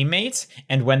their teammates,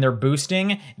 and when they're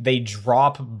boosting, they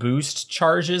drop boost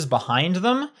charges behind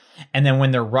them, and then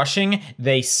when they're rushing,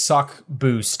 they suck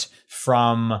boost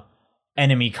from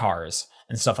enemy cars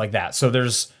and stuff like that. So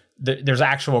there's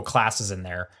actual classes in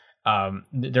there.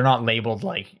 They're not labeled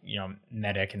like, you know,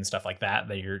 medic and stuff like that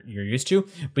you're used to,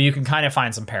 but you can kind of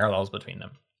find some parallels between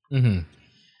them. Mm-hmm.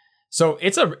 So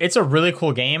it's a really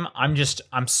cool game. I'm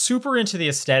super into the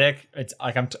aesthetic. It's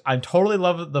like I totally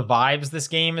love the vibes this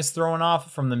game is throwing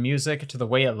off, from the music to the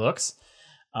way it looks.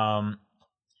 And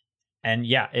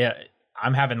yeah,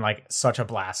 I'm having like such a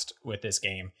blast with this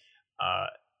game.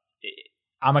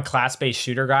 I'm a class-based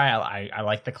shooter guy. I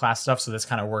like the class stuff, so this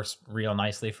kind of works real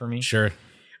nicely for me. Sure.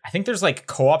 I think there's like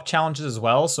co-op challenges as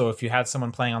well. So if you had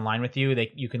someone playing online with you,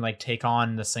 you can like take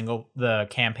on the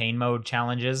campaign mode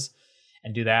challenges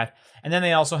and do that. And then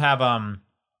they also have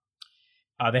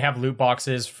they have loot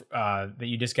boxes that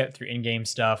you just get through in-game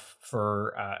stuff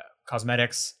for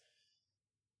cosmetics,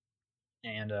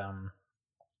 and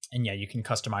yeah, you can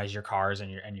customize your cars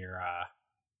and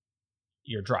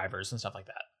your drivers and stuff like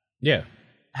that. Yeah,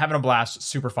 having a blast,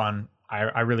 super fun.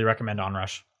 I really recommend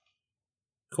Onrush.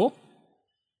 Cool.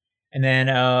 And then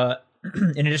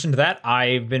in addition to that,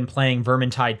 I've been playing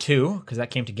Vermintide 2 because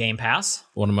that came to Game Pass.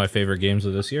 One of my favorite games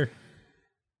of this year.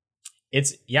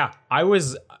 I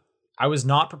was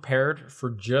not prepared for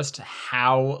just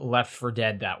how Left 4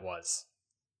 Dead that was.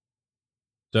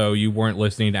 So you weren't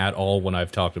listening at all when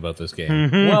I've talked about this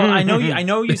game. Well, I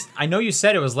know you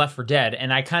said it was Left 4 Dead,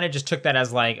 and I kind of just took that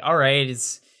as like, all right,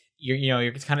 it's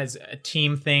kind of a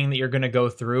team thing that you're going to go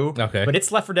through. Okay. But it's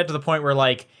Left 4 Dead to the point where,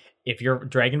 like, if you're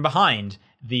dragging behind,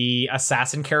 the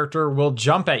assassin character will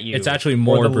jump at you. It's actually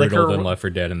more brutal than Left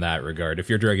 4 Dead in that regard. If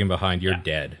you're dragging behind, you're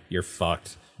dead. You're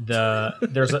fucked.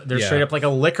 There's straight up like a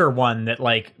liquor one that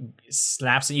like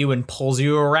snaps at you and pulls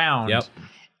you around. Yep.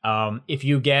 If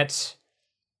you get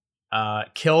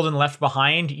killed and left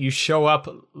behind, you show up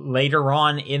later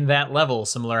on in that level,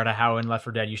 similar to how in Left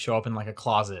 4 Dead you show up in like a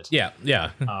closet. Yeah.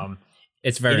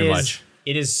 It's very much.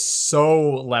 It is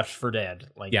so Left 4 Dead.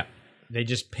 Like, yeah. They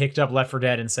just picked up Left 4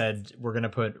 Dead and said, we're going to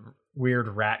put weird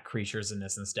rat creatures in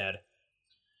this instead.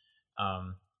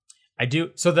 I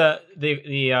do. So the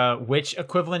witch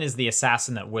equivalent is the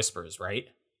assassin that whispers, right?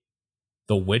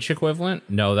 The witch equivalent?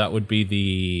 No, that would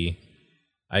be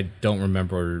I don't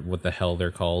remember what the hell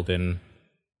they're called in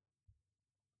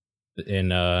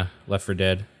Left 4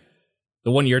 Dead.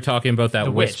 The one you're talking about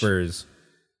that whispers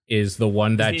is the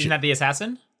one that... Isn't that the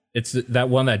assassin? It's that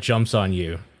one that jumps on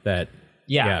you, that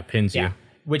pins you.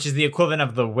 Which is the equivalent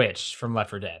of the witch from Left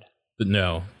 4 Dead. But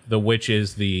no, the witch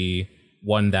is the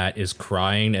one that is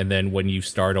crying, and then when you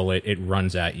startle it, it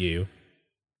runs at you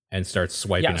and starts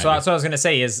swiping at you. So that's what I was going to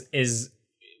say is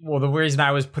well, the reason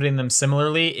I was putting them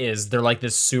similarly is they're like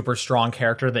this super strong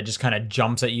character that just kind of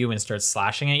jumps at you and starts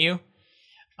slashing at you.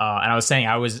 And I was saying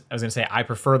I was going to say I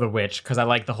prefer the witch because I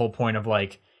like the whole point of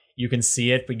like you can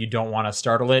see it, but you don't want to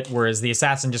startle it. Whereas the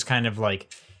assassin just kind of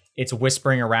like it's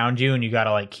whispering around you, and you got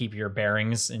to like keep your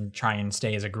bearings and try and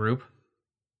stay as a group.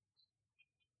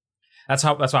 That's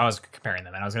why I was comparing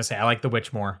them. And I was going to say I like the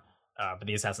witch more, but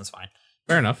the assassin's fine.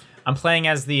 Fair enough. I'm playing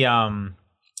as the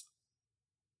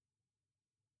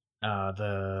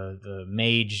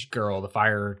mage girl, the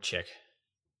fire chick.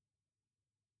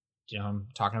 Do you know who I'm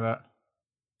talking about?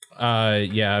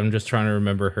 Yeah, I'm just trying to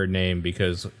remember her name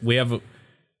because we have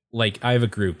I have a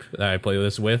group that I play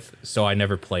this with, so I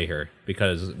never play her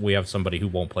because we have somebody who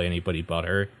won't play anybody but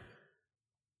her.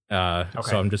 Okay.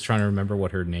 So I'm just trying to remember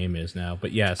what her name is now.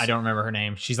 But yes, I don't remember her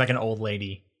name. She's like an old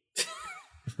lady.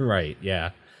 Right.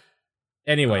 Yeah.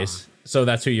 Anyways, so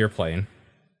that's who you're playing.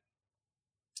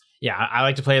 Yeah, I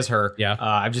like to play as her. Yeah.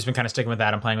 I've just been kind of sticking with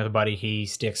that. I'm playing with a buddy. He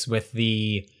sticks with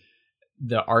the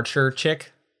archer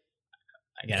chick.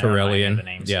 Again, Corellian. The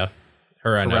names. Yeah.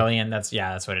 Her. Corellian. That's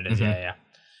what it is. Mm-hmm.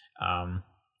 Yeah.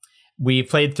 We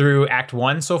played through Act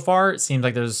 1 so far. It seems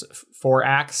like there's 4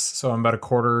 acts, so I'm about a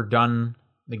quarter done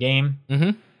the game.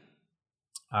 Mm-hmm.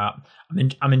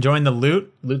 I'm enjoying the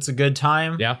loot. Loot's a good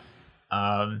time. Yeah.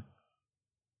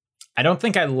 I don't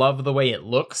think I love the way it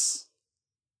looks.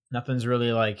 Nothing's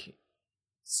really like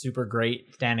super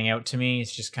great standing out to me.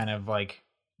 It's just kind of like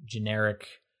generic.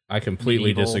 I completely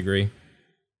medieval. disagree.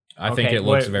 I Okay, think it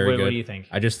looks what- very what good. do you think?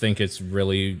 I just think it's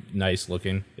really nice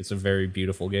looking. It's a very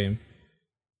beautiful game.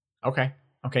 Okay.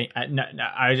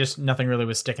 I just nothing really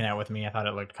was sticking out with me. I thought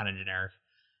it looked kind of generic.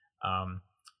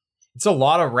 It's a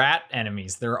lot of rat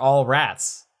enemies. They're all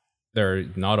rats. They're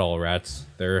not all rats.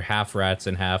 They're half rats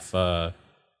and half Oh,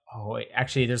 wait,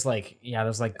 actually, there's like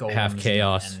golems half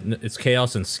chaos. and- It's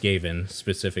chaos and Skaven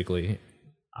specifically.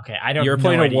 okay, I don't. You're no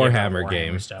playing a idea about Warhammer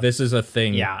game. stuff. This is a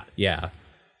thing. Yeah. Yeah.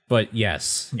 But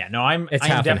yes. Yeah, no, I'm It's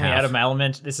half and definitely half. out of my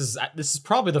element. This is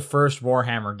probably the first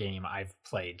Warhammer game I've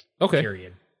played. Okay.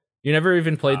 Period. You never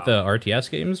even played the RTS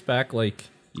games back like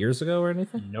years ago or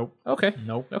anything? Nope. Okay.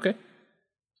 Nope. Okay.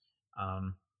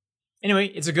 Anyway,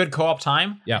 it's a good co-op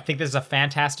time. Yeah. I think this is a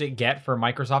fantastic get for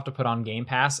Microsoft to put on Game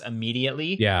Pass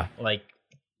immediately. Yeah. Like,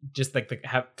 just like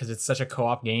because it's such a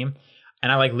co-op game,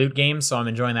 and I like loot games, so I'm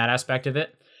enjoying that aspect of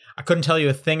it. I couldn't tell you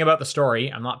a thing about the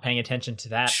story. I'm not paying attention to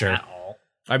that Sure. at all.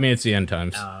 I mean, it's the end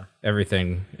times. Uh,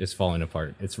 Everything is falling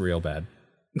apart. It's real bad.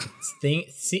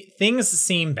 Things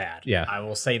seem bad. Yeah. I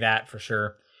will say that for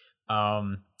sure.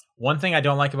 One thing I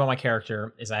don't like about my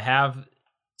character is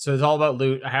so it's all about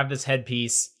loot. I have this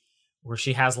headpiece where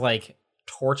she has like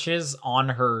torches on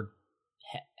her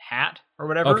hat or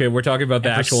whatever. Okay, we're talking about the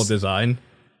And for actual s- design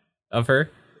of her.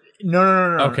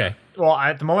 No. Okay. Well,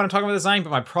 at the moment I'm talking about design,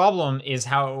 but my problem is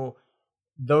how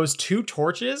those two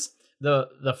torches,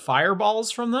 the fireballs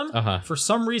from them, Uh-huh. for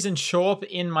some reason show up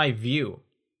in my view.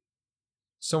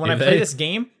 So when Do I play they? this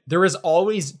game, there is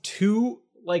always two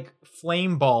like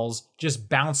flame balls just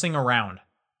bouncing around.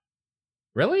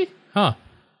 Really? Huh.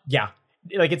 Yeah,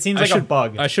 like it seems I like a should-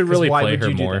 bug. I should 'cause really why play would her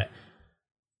you do more.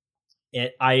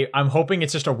 that? I'm hoping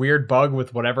it's just a weird bug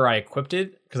with whatever I equipped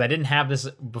it, because I didn't have this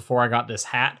before I got this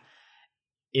hat.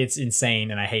 It's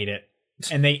insane and I hate it.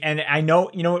 And I know,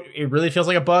 it really feels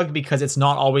like a bug because it's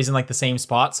not always in like the same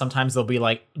spot. Sometimes they'll be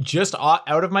like just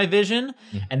out of my vision,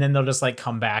 and then they'll just like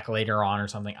come back later on or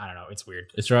something. I don't know. It's weird.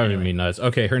 It's driving me nuts.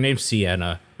 Okay, her name's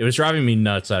Sienna. It was driving me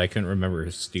nuts that I couldn't remember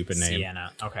her stupid name.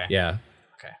 Sienna. Okay. Yeah.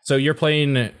 Okay. So you're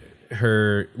playing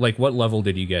her, like, what level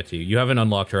did you get to? You haven't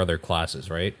unlocked her other classes,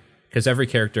 right? Because every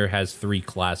character has 3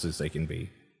 classes they can be.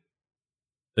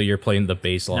 So you're playing the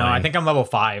baseline. No, I think I'm level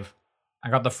 5. I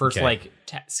got the first Okay. like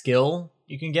skill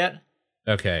you can get.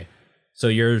 Okay. So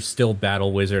you're still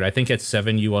Battle Wizard. I think at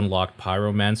 7 you unlock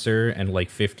Pyromancer, and like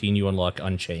 15 you unlock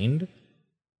Unchained.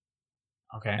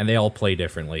 Okay. And they all play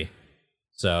differently.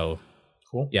 So,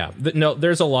 Cool. yeah. No,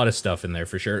 there's a lot of stuff in there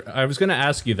for sure. I was going to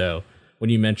ask you, though, when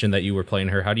you mentioned that you were playing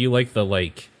her, how do you like the,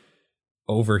 like,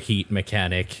 overheat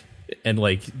mechanic and,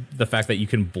 like, the fact that you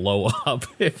can blow up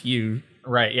if you...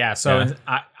 Right. Yeah. So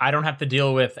Yeah. I don't have to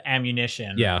deal with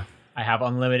ammunition. Yeah. I have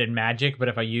unlimited magic, but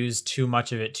if I use too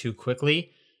much of it too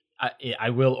quickly, I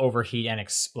will overheat and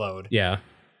explode. Yeah.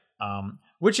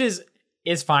 Which is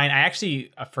fine. I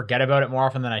actually forget about it more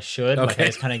often than I should. Like I Okay.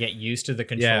 just kind of get used to the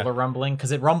controller rumbling,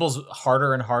 because it rumbles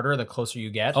harder and harder the closer you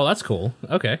get. Oh, that's cool.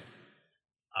 Okay.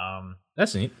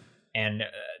 That's neat. And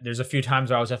there's a few times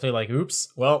where I was definitely like, "Oops!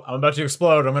 Well, I'm about to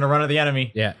explode. I'm going to run at the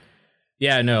enemy." Yeah.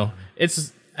 Yeah, no.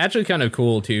 It's actually kind of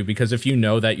cool, too, because if you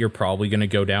know that you're probably going to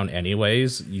go down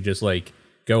anyways, you just, like,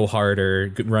 go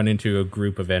harder, run into a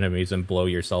group of enemies and blow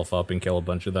yourself up and kill a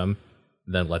bunch of them,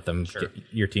 and then let them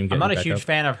your team get I'm not a back huge up.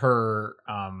 fan of her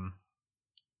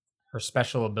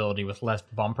special ability with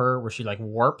Left Bumper, where she like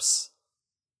warps.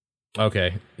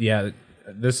 Okay. Yeah,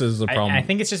 this is the problem. I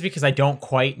think it's just because I don't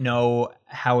quite know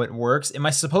how it works. Am I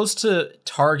supposed to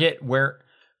target where,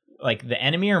 like, the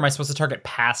enemy, or am I supposed to target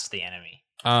past the enemy?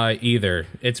 Either.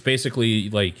 It's basically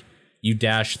like you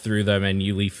dash through them and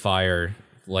you leave fire,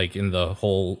 like, in the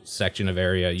whole section of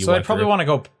area you So I went probably through. want to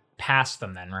go past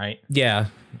them then, right? Yeah.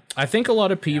 I think a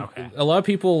lot of people okay. a lot of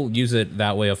people use it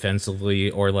that way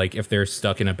offensively, or like if they're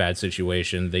stuck in a bad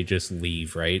situation, they just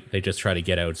leave, right? They just try to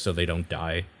get out so they don't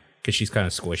die, because she's kind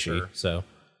of squishy. Sure. So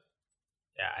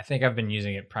Yeah, I think I've been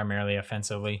using it primarily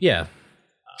offensively. yeah.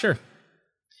 Sure.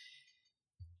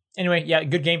 Anyway, yeah,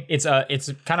 good game. It's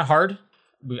kind of hard.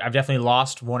 I've definitely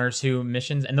lost 1 or 2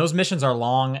 missions, and those missions are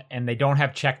long, and they don't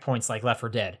have checkpoints like Left 4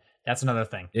 Dead. That's another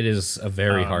thing. It is a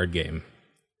very hard game.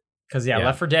 Because Yeah.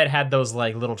 Left 4 Dead had those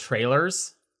like little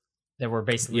trailers that were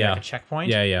basically like a checkpoint.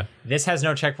 Yeah, yeah. This has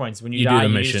no checkpoints. When you You do die, the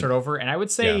you mission. just start over. And I would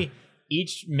say Yeah.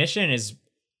 each mission is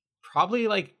probably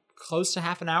like close to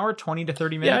half an hour, 20 to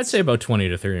 30 minutes. Yeah, I'd say about 20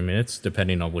 to 30 minutes,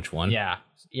 depending on which one. Yeah.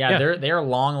 Yeah. They're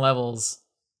long levels.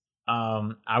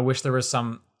 I wish there was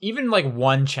some, even like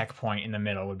one checkpoint in the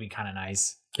middle would be kind of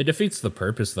nice. It defeats the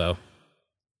purpose, though.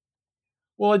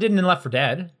 Well, it didn't in Left 4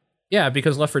 Dead. Yeah,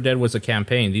 because Left 4 Dead was a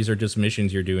campaign. These are just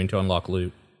missions you're doing to unlock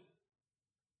loot.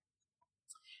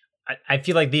 I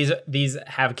feel like these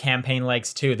have campaign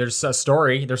legs too. There's a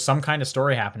story. There's some kind of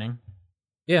story happening.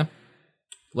 Yeah.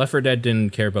 Left 4 Dead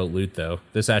didn't care about loot, though.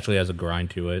 This actually has a grind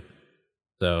to it.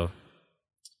 So...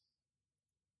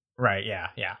 Right, yeah.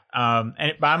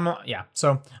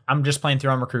 So I'm just playing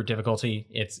through on recruit difficulty.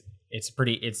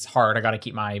 It's hard. I got to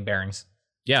keep my bearings.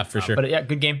 Yeah, for sure. But yeah,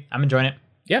 good game. I'm enjoying it.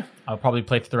 Yeah. I'll probably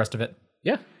play through the rest of it.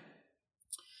 Yeah.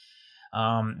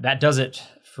 That does it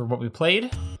for what we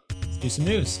played. Let's do some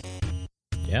news.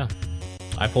 Yeah.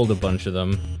 I pulled a bunch of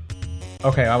them.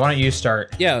 Okay, why don't you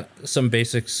start? Yeah, some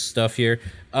basic stuff here.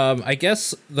 I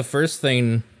guess the first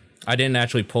thing, I didn't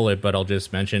actually pull it, but I'll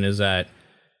just mention, is that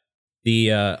the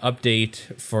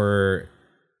update for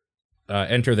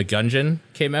Enter the Gungeon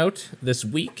came out this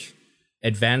week.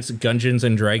 Advanced Gungeons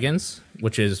and Dragons,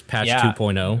 which is patch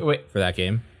 2.0 for that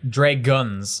game.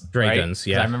 Dragons. Dragons,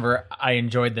 right? yeah. I remember I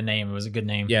enjoyed the name. It was a good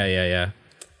name. Yeah.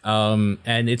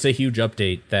 And it's a huge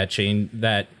update that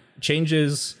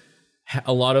changes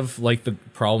a lot of like the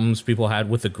problems people had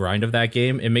with the grind of that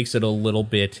game. It makes it a little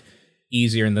bit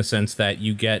easier in the sense that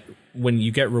when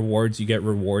you get rewards, you get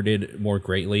rewarded more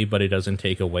greatly, but it doesn't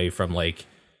take away from like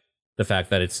the fact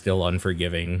that it's still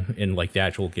unforgiving in like the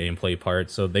actual gameplay part.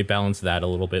 So they balance that a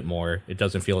little bit more. It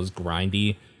doesn't feel as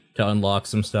grindy to unlock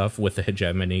some stuff with the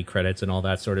hegemony credits and all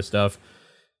that sort of stuff.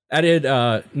 Added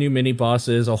new mini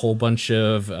bosses, a whole bunch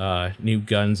of new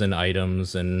guns and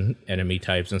items and enemy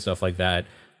types and stuff like that.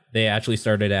 They actually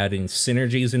started adding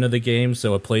synergies into the game,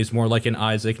 so it plays more like an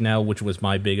Isaac now, which was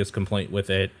my biggest complaint with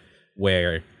it,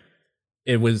 where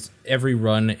it was every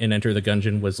run in Enter the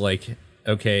Gungeon was like,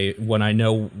 okay, when I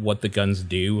know what the guns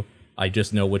do, I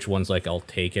just know which ones like I'll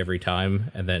take every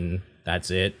time, and then that's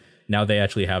it. Now they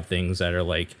actually have things that are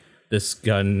like, this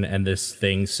gun and this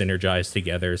thing synergize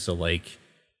together, so like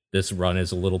this run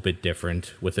is a little bit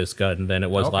different with this gun than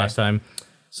it was last time.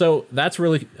 So that's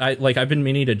really, I've been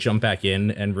meaning to jump back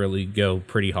in and really go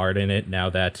pretty hard in it now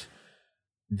that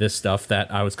this stuff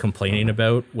that I was complaining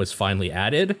about was finally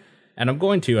added. And I'm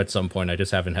going to at some point, I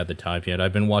just haven't had the time yet.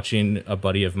 I've been watching a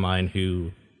buddy of mine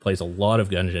who plays a lot of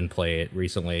Gungeon play it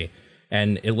recently,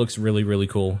 and it looks really, really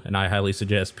cool. And I highly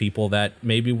suggest people that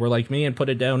maybe were like me and put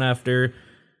it down after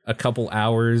a couple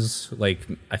hours. Like,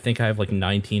 I think I have like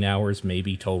 19 hours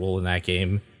maybe total in that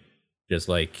game. Just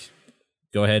like...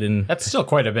 go ahead and... That's still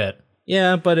quite a bit.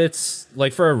 Yeah, but it's...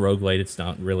 like, for a roguelite, it's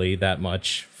not really that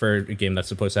much for a game that's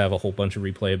supposed to have a whole bunch of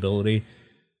replayability.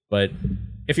 But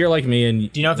if you're like me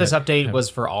and... Do you know if this update was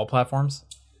for all platforms?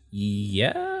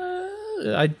 Yeah...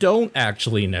 I don't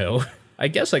actually know. I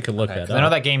guess I could look that up. I know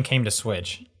that game came to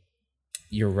Switch.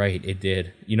 You're right, it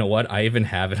did. You know what? I even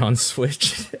have it on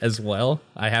Switch as well.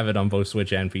 I have it on both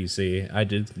Switch and PC. I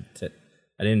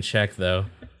didn't check, though.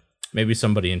 Maybe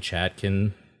somebody in chat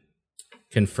can...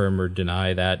 confirm or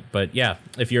deny that, but yeah,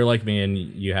 if you're like me and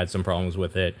you had some problems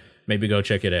with it, maybe go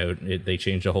check it out. They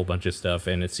changed a whole bunch of stuff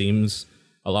and it seems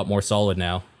a lot more solid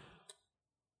now.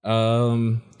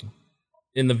 In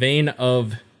the vein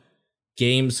of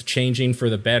games changing for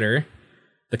the better,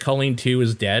 The Culling 2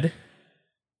 is dead,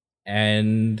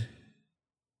 and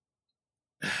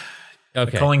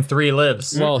okay, The Culling 3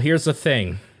 lives. Well, here's the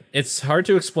thing. It's hard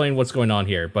to explain what's going on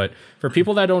here, but for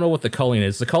people that don't know what The Culling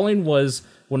is, The Culling was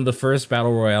one of the first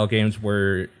Battle Royale games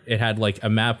where it had like a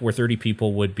map where 30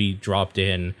 people would be dropped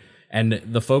in, and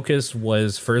the focus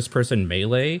was first-person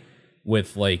melee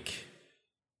with like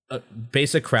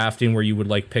basic crafting where you would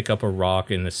like pick up a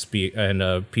rock and a spear and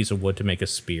a piece of wood to make a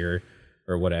spear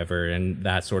or whatever and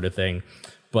that sort of thing.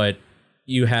 But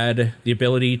you had the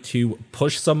ability to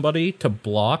push somebody to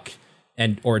block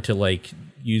or to like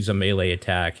use a melee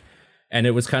attack. And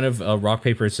it was kind of a rock,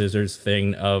 paper, scissors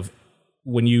thing of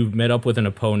when you met up with an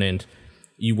opponent,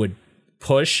 you would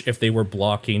push if they were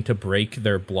blocking to break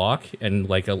their block and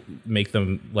like make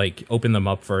them like open them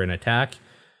up for an attack.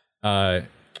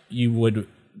 You would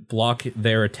block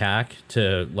their attack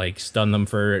to like stun them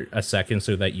for a second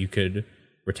so that you could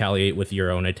retaliate with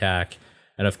your own attack.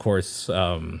 And of course,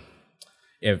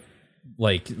 if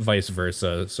like vice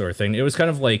versa sort of thing. It was kind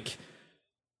of like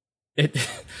it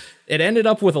ended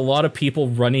up with a lot of people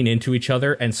running into each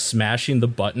other and smashing the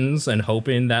buttons and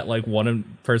hoping that like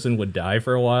one person would die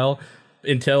for a while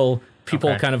until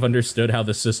people kind of understood how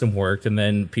the system worked. And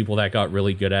then people that got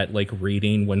really good at like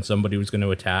reading when somebody was going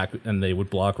to attack and they would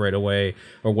block right away,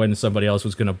 or when somebody else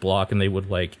was going to block and they would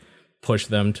like push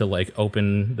them to like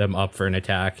open them up for an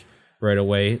attack right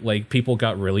away. Like people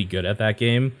got really good at that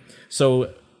game.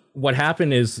 So what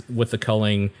happened is with The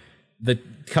Culling, the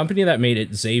company that made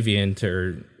it, Xavient,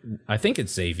 or I think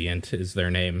it's Xavient is their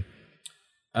name.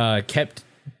 kept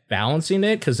balancing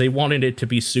it because they wanted it to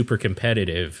be super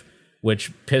competitive,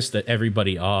 which pissed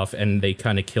everybody off, and they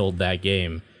kind of killed that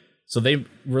game. So they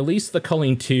released the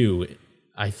Culling 2,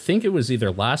 I think it was either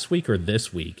last week or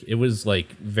this week. It was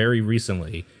like very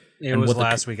recently. It was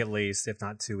last week at least, if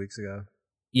not 2 weeks ago.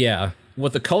 Yeah.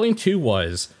 What the Culling 2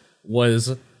 was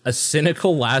a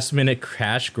cynical last-minute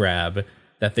crash grab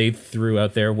that they threw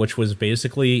out there, which was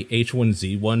basically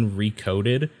H1Z1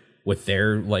 recoded with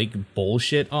their, like,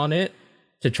 bullshit on it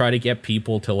to try to get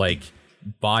people to, like,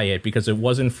 buy it, because it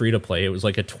wasn't free-to-play. It was,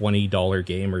 like, a $20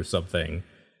 game or something.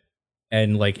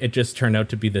 And, like, it just turned out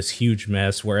to be this huge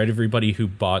mess where everybody who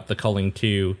bought the Culling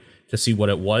 2 to see what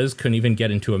it was couldn't even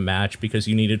get into a match because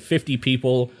you needed 50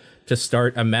 people to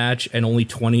start a match and only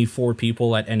 24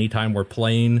 people at any time were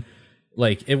playing.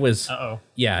 Like, it was,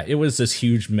 yeah, it was this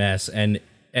huge mess, and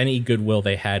any goodwill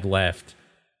they had left,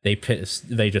 they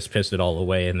just pissed it all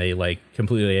away, and they, like,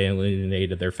 completely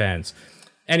alienated their fans.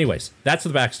 Anyways, that's the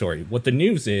backstory. What the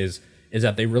news is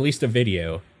that they released a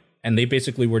video, and they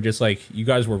basically were just like, you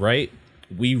guys were right.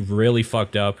 We really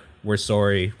fucked up. We're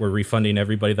sorry. We're refunding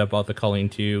everybody that bought the Culling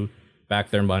 2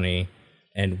 back their money,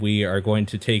 and we are going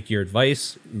to take your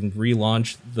advice and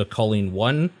relaunch the Culling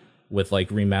 1 with, like,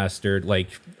 remastered, like,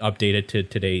 updated to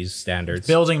today's standards.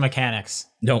 Building mechanics.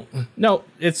 No,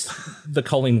 it's the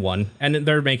Culling 1, and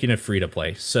they're making it free to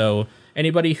play. So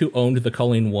anybody who owned the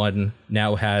Culling 1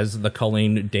 now has the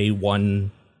Culling Day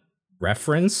 1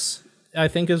 reference, I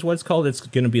think is what it's called. It's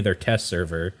going to be their test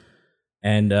server.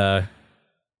 And,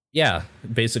 yeah,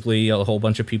 basically a whole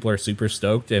bunch of people are super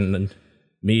stoked, and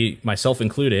myself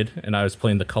included, and I was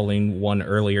playing the Culling 1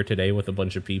 earlier today with a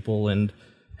bunch of people and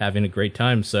having a great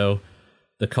time. So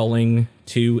the Culling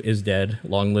 2 is dead.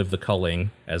 Long live the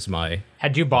Culling as my...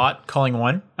 Had you bought Culling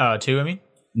 1? 2, I mean?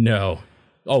 No.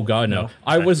 Oh, God, no.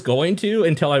 I was going to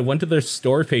until I went to their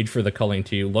store page for the Culling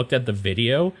 2, looked at the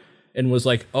video, and was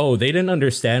like, oh, they didn't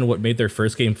understand what made their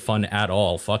first game fun at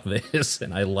all. Fuck this.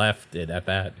 And I left it at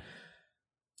that.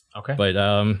 Okay.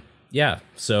 But, yeah,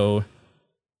 so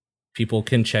people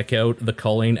can check out the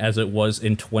Culling as it was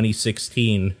in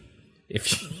 2016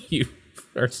 if you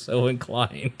are so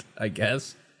inclined, I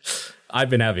guess. I've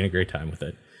been having a great time with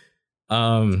it.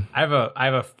 I have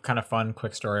a kind of fun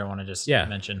quick story I want to just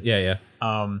mention. Yeah.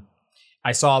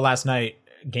 I saw last night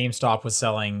GameStop was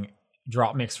selling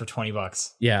Drop Mix for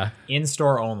 $20. Yeah. In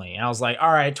store only. And I was like,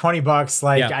 all right, $20,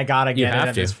 like, I gotta get it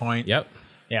at this point. Yep.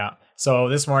 Yeah. So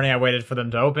this morning I waited for them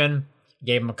to open,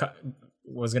 gave them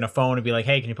was gonna phone and be like,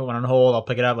 hey, can you put one on hold? I'll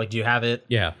pick it up. Like, do you have it?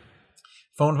 Yeah.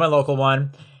 Phoned my local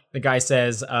one. The guy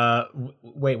says,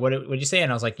 wait, what did you say?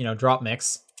 And I was like, Drop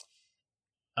Mix.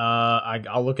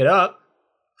 I'll look it up.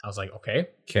 I was like, okay.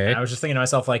 And I was just thinking to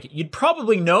myself, like, you'd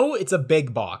probably know it's a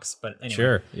big box, but anyway.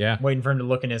 Sure, yeah. Waiting for him to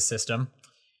look in his system.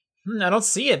 I don't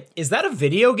see it. Is that a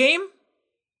video game?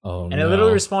 Oh, and I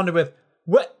literally responded with,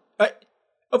 what?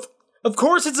 Of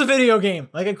course it's a video game.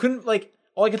 Like, I couldn't, like,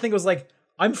 all I could think was, like,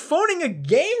 I'm phoning a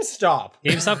GameStop.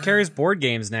 GameStop carries board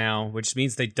games now, which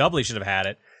means they doubly should have had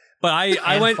it. But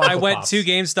I went to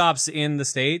GameStops in the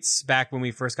States back when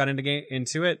we first got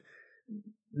into it.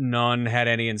 None had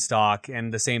any in stock,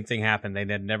 and the same thing happened. They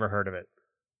had never heard of it.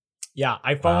 Yeah,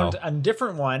 I phoned a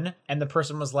different one, and the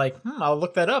person was like, I'll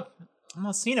look that up. I'm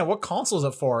not seeing it. What console is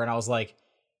it for? And I was like,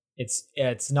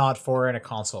 it's not for in a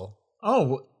console.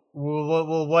 Oh,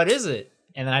 well, what is it?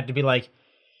 And then I had to be like,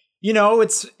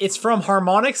 it's from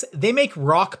Harmonix. They make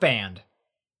Rock Band.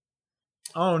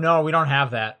 Oh, no, we don't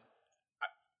have that.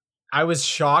 I was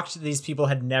shocked these people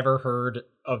had never heard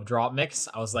of Drop Mix.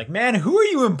 I was like, man, who are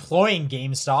you employing,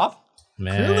 GameStop?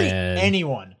 Man. Clearly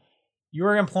anyone. You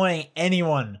are employing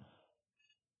anyone.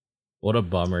 What a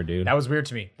bummer, dude. That was weird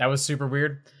to me. That was super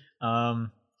weird.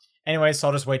 Anyway, so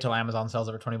I'll just wait till Amazon sells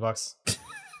it for $20.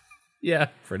 Yeah,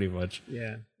 pretty much.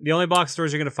 Yeah. The only box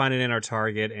stores you're going to find it in are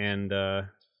Target and...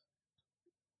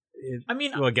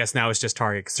 I guess now it's just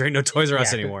Target because there ain't no Toys R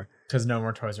Us anymore. Because no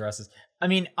more Toys R Us's. I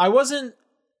mean, I'm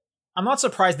not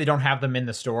surprised they don't have them in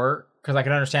the store, because I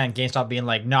can understand GameStop being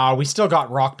like, nah, we still got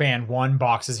Rock Band 1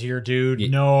 boxes here,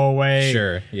 dude. No way.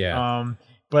 Sure, yeah.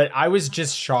 But I was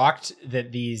just shocked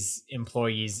that these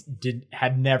employees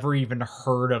had never even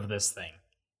heard of this thing.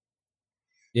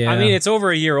 Yeah. I mean, it's over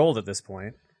a year old at this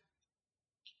point.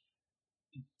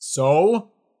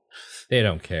 So? They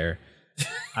don't care.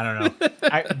 I don't know.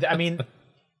 I mean,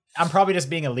 I'm probably just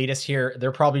being elitist here.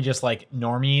 They're probably just like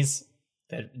normies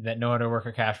that know how to work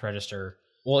a cash register.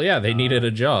 Well, yeah, they needed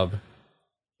a job.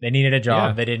 They needed a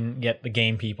job. Yeah. They didn't get the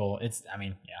game people.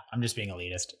 I'm just being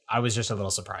elitist. I was just a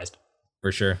little surprised.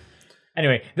 For sure.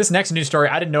 Anyway, this next news story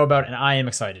I didn't know about, and I am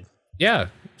excited. Yeah,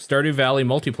 Stardew Valley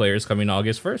multiplayer is coming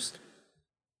August 1st.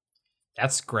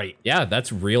 That's great. Yeah,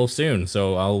 that's real soon.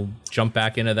 So I'll jump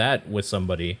back into that with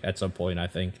somebody at some point, I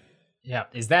think. Yeah.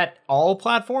 Is that all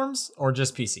platforms or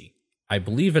just PC? I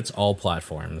believe it's all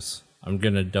platforms. I'm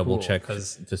going to double Cool, check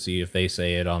 'cause- to see if they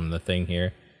say it on the thing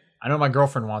here. I know my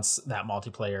girlfriend wants that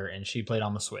multiplayer, and she played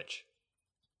on the Switch.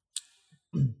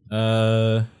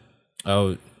 Oh,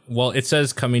 well, it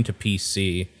says coming to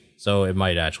PC, so it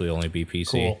might actually only be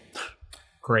PC. Cool.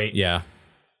 Great. Yeah.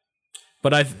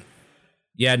 But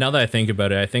now that I think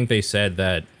about it, I think they said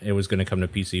that it was going to come to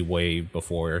PC way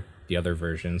before the other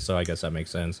version, so I guess that makes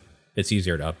sense. It's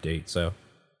easier to update, so.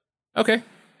 Okay,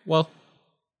 well,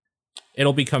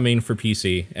 it'll be coming for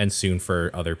PC and soon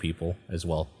for other people as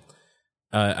well.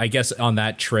 I guess on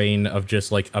that train of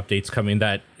just like updates coming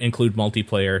that include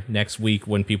multiplayer, next week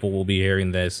when people will be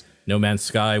hearing this, No Man's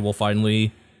Sky will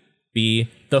finally be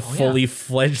the fully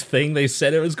fledged thing they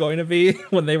said it was going to be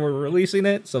when they were releasing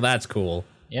it, so that's cool.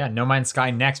 Yeah, No Man's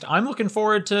Sky next. I'm looking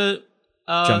forward to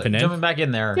jumping back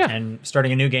in there and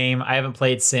starting a new game. I haven't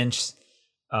played since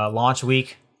launch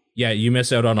week. Yeah, you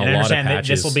miss out on a lot of patches.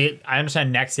 This will be. I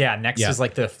understand next. Yeah, next is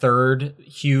like the third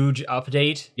huge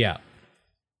update. Yeah.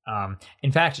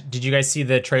 In fact, did you guys see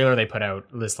the trailer they put out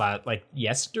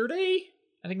yesterday?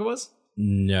 I think it was.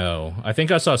 No, I think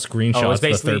I saw screenshots of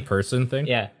the third person thing.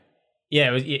 Yeah,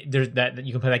 yeah. There's that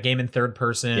you can play that game in third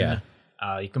person. Yeah.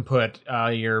 You can put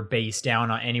your base down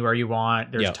on anywhere you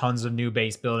want. There's tons of new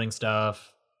base building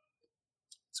stuff.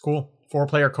 It's cool.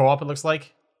 4-player co-op. It looks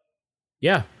like.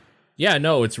 Yeah. Yeah.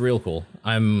 No, it's real cool.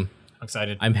 I'm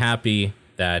excited. I'm happy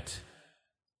that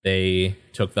they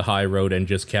took the high road and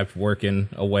just kept working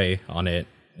away on it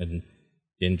and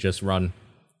didn't just run.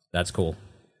 That's cool.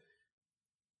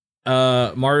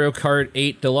 Mario Kart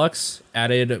 8 Deluxe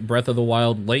added Breath of the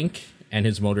Wild Link and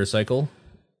his motorcycle.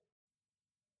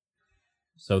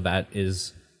 So that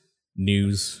is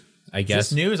news, I guess. Is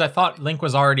this news? I thought Link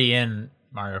was already in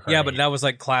Mario Kart. Yeah, but that was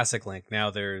like classic Link. Now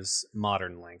there's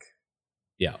modern Link.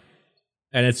 Yeah.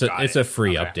 And it's a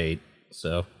free update.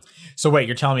 So wait,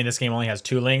 you're telling me this game only has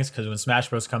 2 links? Because when Smash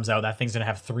Bros. Comes out, that thing's going to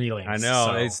have 3 links. I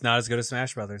know. It's not as good as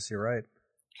Smash Brothers. You're right.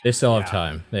 They still have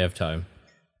time. They have time.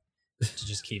 To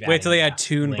just keep wait till they add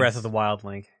Toon links. Breath of the Wild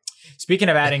Link. Speaking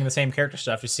of adding the same character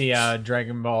stuff, you see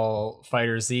Dragon Ball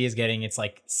Fighter Z is getting its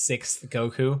 6th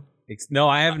Goku. No,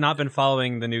 I have not been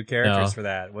following the new characters for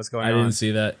that. What's going on? I didn't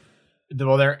see that.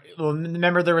 Well,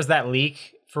 remember there was that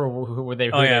leak for who they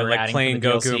were adding playing for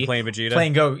the Goku DLC? and playing Vegeta.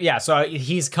 Playing Goku, yeah. So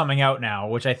he's coming out now,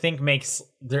 which I think makes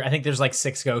I think there's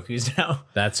 6 Gokus now.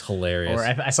 That's hilarious. Or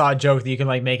I saw a joke that you can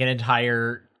make an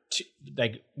entire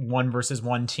 1 versus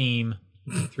 1 team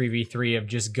 3v3 of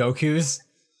just Gokus.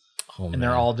 Oh, and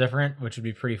they're all different, which would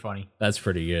be pretty funny. That's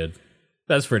pretty good.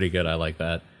 That's pretty good. I like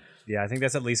that. Yeah, I think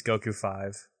that's at least Goku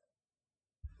 5.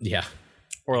 Yeah.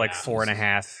 Or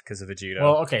 4.5 because of Vegeta.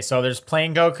 Well, okay, so there's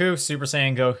plain Goku, Super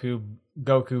Saiyan Goku,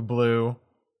 Goku Blue,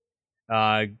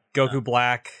 Goku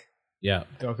Black. Yeah.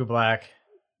 Goku Black.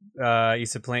 You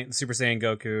said plain Super Saiyan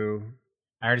Goku.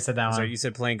 I already said that one. So you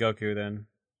said plain Goku then.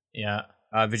 Yeah.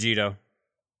 Vegito.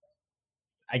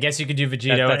 I guess you could do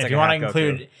Vegito, That's and if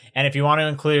you want to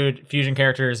include fusion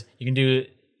characters, you can do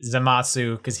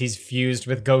Zamasu because he's fused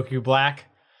with Goku Black.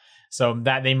 So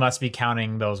that they must be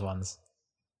counting those ones.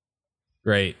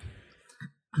 Great.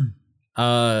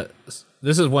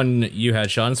 This is one you had,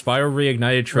 Sean. Spyro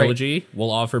Reignited Trilogy will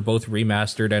offer both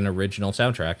remastered and original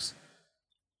soundtracks.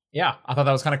 Yeah, I thought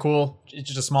that was kind of cool. It's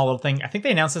just a small little thing. I think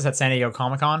they announced this at San Diego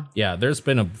Comic-Con. Yeah, there's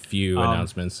been a few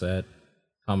announcements at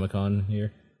Comic-Con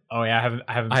here. Oh yeah,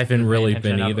 I haven't really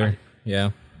been either.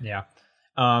 Yeah.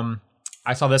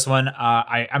 I saw this one.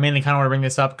 I mainly kind of want to bring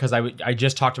this up because I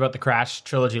just talked about the Crash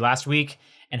trilogy last week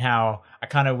and how I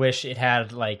kind of wish it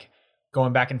had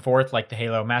going back and forth like the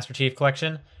Halo Master Chief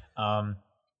Collection,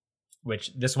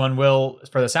 which this one will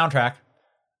for the soundtrack.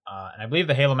 And I believe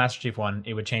the Halo Master Chief one,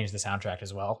 it would change the soundtrack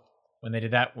as well when they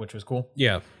did that, which was cool.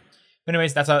 Yeah. But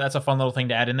anyways, that's a fun little thing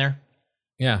to add in there.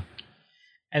 Yeah.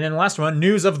 And then the last one,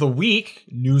 News of the Week.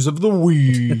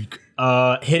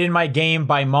 Hidden My Game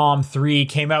by Mom 3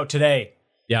 came out today.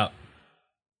 Yeah.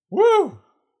 Woo!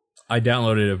 I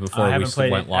downloaded it before we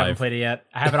went live. I haven't played it yet.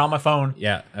 I have it on my phone.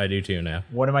 Yeah, I do too now.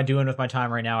 What am I doing with my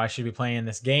time right now? I should be playing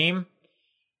this game.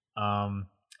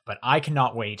 But I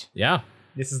cannot wait. Yeah.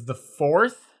 This is the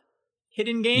 4th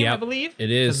hidden game, I believe.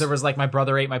 It is. Because there was My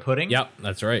Brother Ate My Pudding. Yep,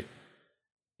 that's right.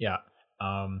 Yeah.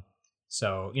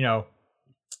 So,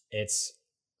 it's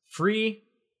free.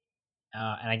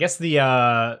 And I guess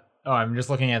I'm just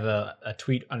looking at a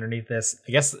tweet underneath this.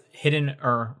 I guess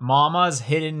Mama's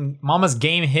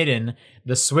Game Hidden,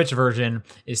 the Switch version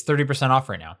is 30% off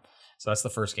right now. So that's the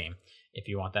first game if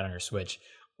you want that on your Switch.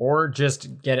 or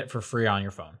just get it for free on your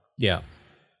phone. Yeah.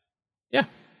 Yeah.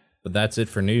 But that's it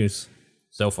for news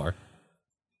so far.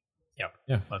 Yep.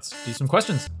 Yeah. Let's do some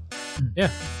questions. Yeah.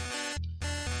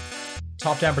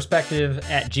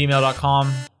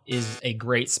 topdownperspective@gmail.com is a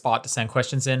great spot to send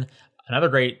questions in. Another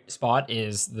great spot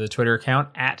is the Twitter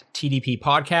account @TDP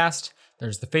Podcast.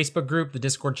 There's the Facebook group, the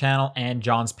Discord channel, and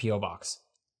John's P.O. Box.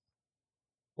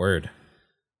 Word.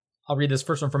 I'll read this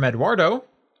first one from Eduardo.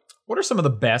 What are some of the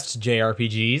best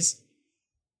JRPGs?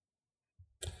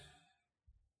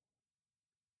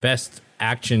 Best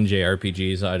action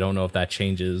JRPGs. I don't know if that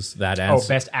changes that answer. Oh,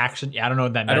 best action. Yeah, I don't know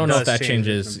what that means. I don't know if does that change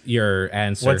changes your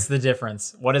answer. What's the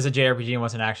difference? What is a JRPG and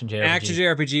what's an action JRPG? Action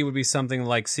JRPG would be something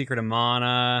like Secret of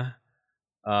Mana,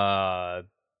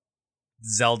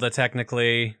 Zelda,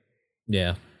 technically.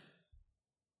 Yeah.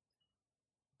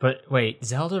 But wait,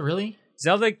 Zelda, really?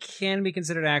 Zelda can be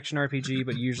considered action RPG,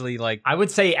 but usually like I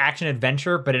would say action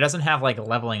adventure, but it doesn't have like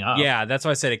leveling up. yeah, that's why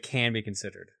I said it can be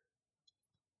considered.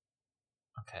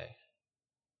 Okay.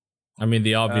 I mean,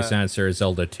 the obvious answer is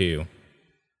Zelda 2.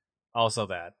 Also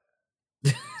that.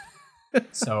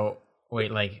 So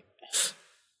wait, like,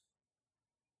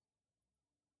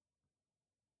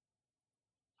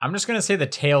 I'm just gonna say the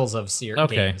Tales of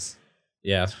games.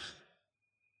 Yeah.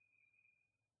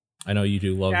 I know you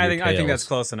do love Yeah, your I think that's Tales.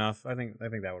 close enough. I think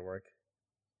that would work.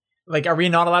 Like, are we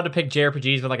not allowed to pick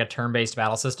JRPGs with like a turn-based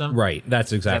battle system? Right.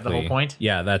 That's exactly the whole point?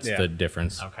 Yeah, that's Yeah. the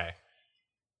difference. Okay.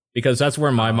 Because that's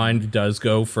where my mind does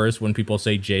go first when people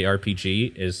say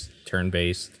JRPG is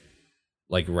turn-based,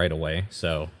 like right away.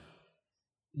 So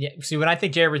Yeah. See, when I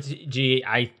think JRPG,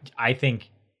 I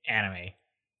think anime.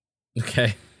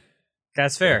 okay.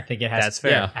 That's fair. I think it has. That's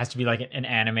fair. Yeah. It has to be like an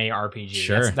anime RPG.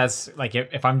 Sure. That's like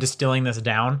if I'm distilling this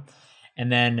down, and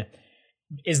then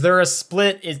is there a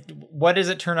split? What does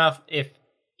it turn off?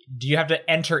 Do you have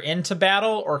to enter into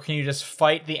battle, or can you just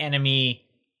fight the enemy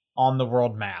on the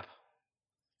world map?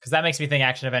 Because that makes me think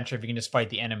action adventure. If you can just fight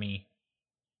the enemy,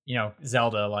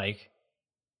 Zelda like.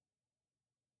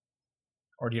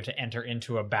 Or do you have to enter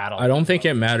into a battle? I don't think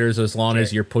it matters as long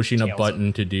as you're pushing a Tales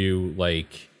button to do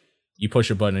like you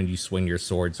push a button and you swing your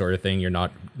sword sort of thing. You're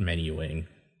not menuing.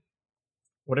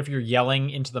 What if you're yelling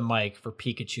into the mic for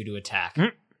Pikachu to attack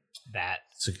that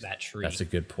tree? That's a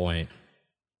good point.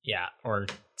 Yeah, or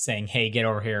saying, "Hey, get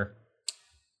over here,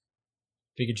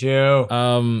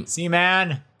 Pikachu." See,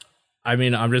 man. I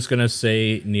mean, I'm just gonna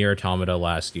say Nier Automata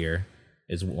last year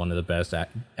is one of the best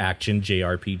action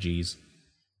JRPGs.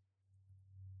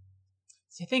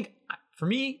 See, I think for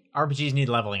me, RPGs need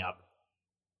leveling up.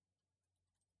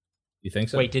 You think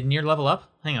so? Wait, did Nier level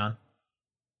up? Hang on.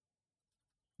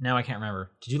 Now I can't remember.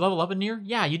 Did you level up in Nier?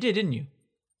 Yeah, you did, didn't you?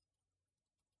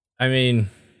 I mean,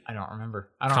 I don't remember.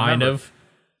 kind of.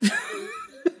 I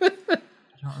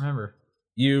don't remember.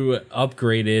 You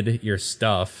upgraded your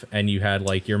stuff and you had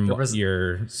like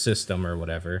your system or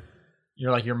whatever.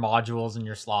 Your modules and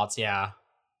your slots, yeah.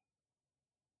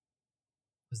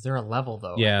 Was there a level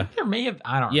though? Yeah. I think there may have.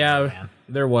 I don't Yeah, remember, man.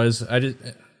 there was.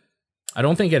 I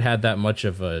don't think it had that much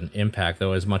of an impact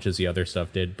though, as much as the other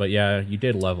stuff did. But yeah, you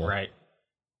did level. Right.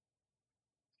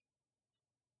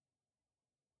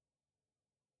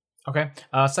 Okay.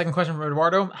 Second question from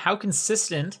Eduardo. How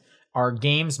consistent are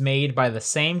games made by the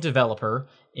same developer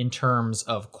in terms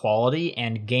of quality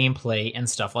and gameplay and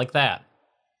stuff like that?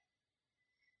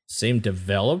 Same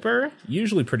developer?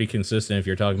 Usually pretty consistent if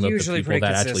you're talking about Usually the people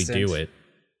pretty that actually consistent. do it.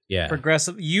 Yeah.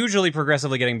 Usually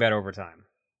progressively getting better over time.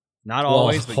 Not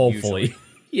always, but hopefully. usually.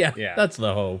 Yeah, that's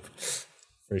the hope.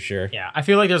 For sure. Yeah, I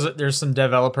feel like there's some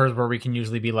developers where we can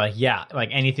usually be like, yeah, like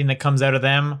anything that comes out of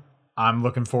them, I'm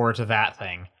looking forward to that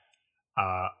thing.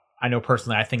 I know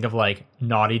personally, I think of like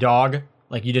Naughty Dog.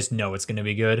 Like you just know it's going to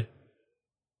be good.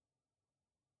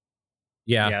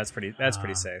 Yeah. Yeah, that's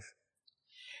pretty safe.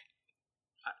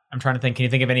 I'm trying to think. Can you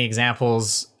think of any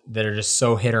examples that are just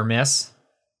so hit or miss?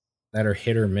 That are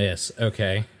hit or miss.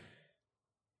 Okay.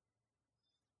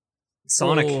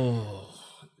 Sonic. Oh.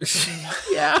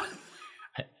 Yeah.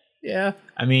 Yeah.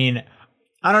 I mean,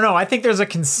 I don't know. I think there's a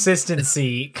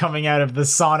consistency coming out of the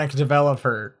Sonic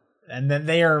developer, and that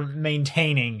they are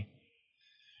maintaining.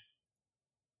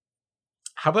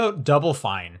 How about Double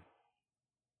Fine?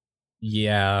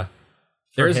 Yeah.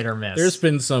 For hit or miss. There's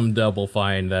been some Double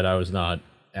Fine that I was not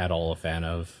at all a fan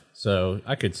of. So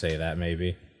I could say that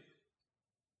maybe.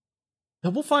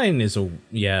 Double Fine is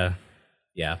yeah,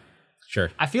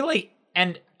 sure. I feel like,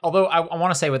 and although I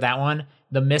want to say with that one,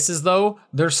 the misses though,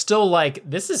 they're still like,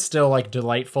 this is still like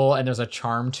delightful and there's a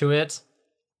charm to it.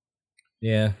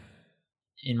 Yeah.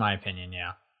 In my opinion,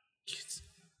 yeah.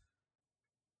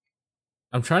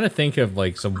 I'm trying to think of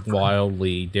like some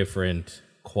wildly different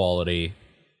quality.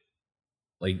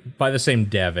 like by the same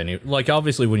dev. And like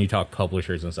obviously when you talk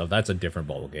publishers and stuff, that's a different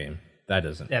ball game. That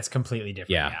isn't. That's completely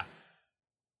different. Yeah.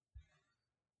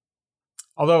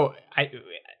 Although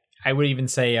I would even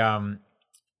say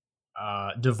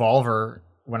Devolver,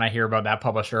 when I hear about that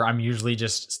publisher, I'm usually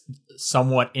just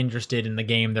somewhat interested in the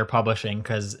game they're publishing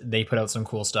because they put out some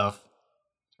cool stuff.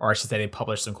 Or I should say they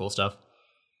publish some cool stuff.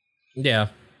 Yeah.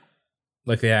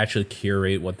 Like they actually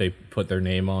curate what they put their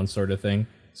name on, sort of thing.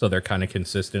 So they're kind of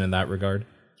consistent in that regard.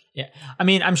 Yeah. I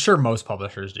mean, I'm sure most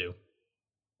publishers do.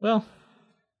 Well,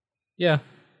 yeah.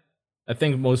 I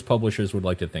think most publishers would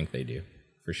like to think they do,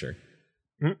 for sure.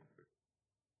 Mm-hmm.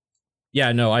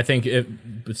 Yeah, no, I think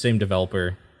the same developer,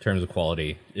 in terms of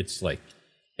quality, it's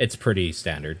pretty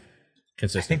standard,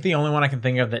 consistent. I think the only one I can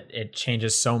think of that it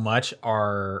changes so much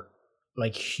are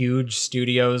like huge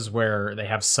studios where they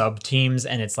have sub teams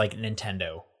and it's like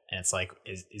Nintendo. And it's like,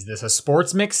 is this a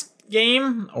sports mix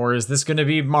game or is this going to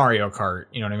be Mario Kart?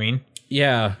 You know what I mean?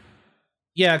 Yeah.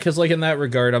 Yeah, because like in that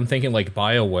regard, I'm thinking like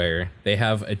BioWare, they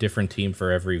have a different team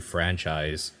for every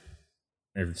franchise.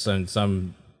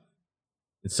 Some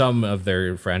of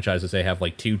their franchises, they have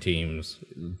like 2 teams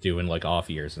doing like off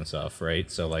years and stuff, right?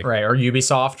 So like right, or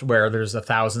Ubisoft where there's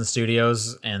 1,000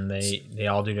 studios and they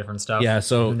all do different stuff. Yeah,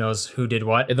 so who knows who did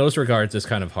what? In those regards, it's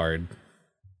kind of hard.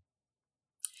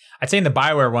 I'd say in the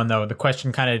BioWare one though, the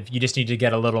question kind of you just need to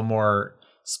get a little more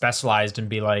specialized and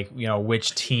be like, you know,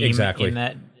 which team exactly. in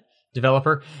that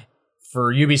developer.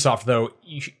 For Ubisoft though,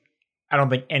 I don't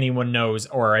think anyone knows,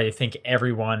 or I think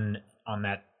everyone on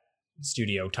that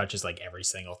studio touches like every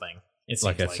single thing. It's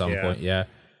like at some point, yeah.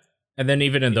 And then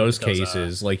even in those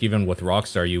cases, like even with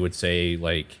Rockstar, you would say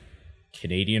like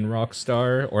Canadian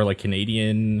Rockstar or like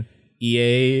Canadian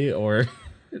EA or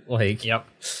like yep.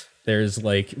 There's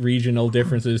like regional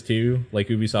differences too, like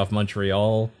Ubisoft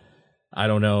Montreal. I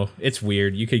don't know. It's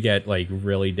weird. You could get like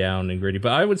really down and gritty,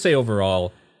 but I would say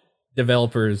overall,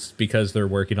 developers, because they're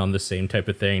working on the same type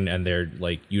of thing and they're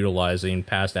like utilizing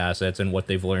past assets and what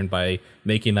they've learned by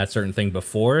making that certain thing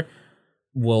before,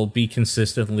 will be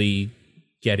consistently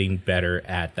getting better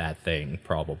at that thing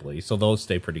probably. So those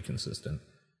stay pretty consistent.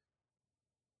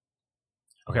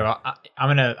 Okay, well,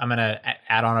 I'm gonna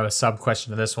add on a sub question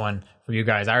to this one for you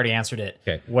guys. I already answered it.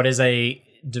 Okay. What is a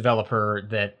developer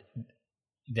that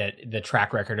the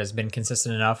track record has been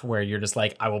consistent enough where you're just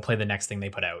like, I will play the next thing they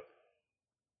put out?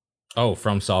 Oh,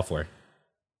 From Software.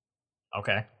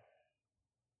 Okay.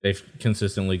 They've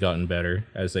consistently gotten better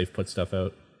as they've put stuff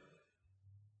out.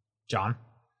 John?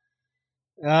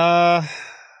 Or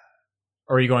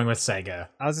are you going with Sega?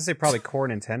 I was gonna say probably core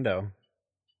Nintendo.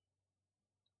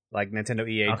 Like Nintendo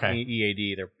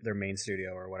EAD, their main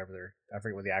studio or whatever I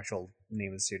forget what the actual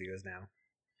name of the studio is now.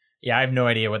 Yeah, I have no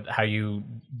idea how you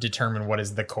determine what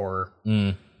is the core.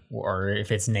 Or if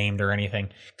it's named or anything.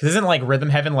 Because isn't like Rhythm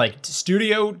Heaven like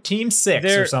Studio Team 6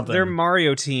 or something? Their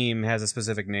Mario team has a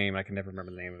specific name. I can never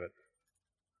remember the name of it.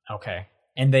 Okay.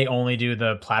 And they only do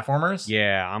the platformers?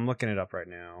 Yeah, I'm looking it up right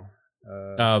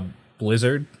now.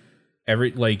 Blizzard.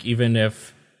 Even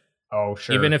if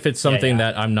it's something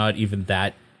that I'm not even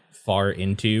that far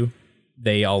into,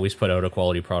 they always put out a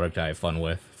quality product I have fun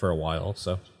with for a while,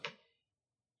 so.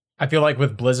 I feel like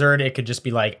with Blizzard, it could just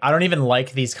be like, I don't even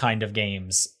like these kind of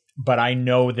games, but I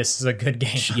know this is a good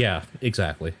game. Yeah,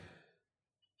 exactly.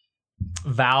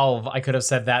 Valve, I could have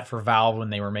said that for Valve when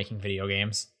they were making video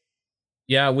games.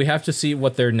 Yeah, we have to see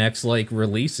what their next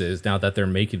release is now that they're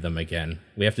making them again.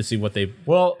 We have to see what they.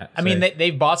 Well, I mean,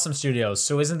 they've bought some studios,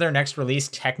 so isn't their next release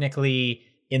technically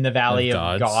in the Valley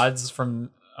of Gods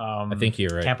from? I think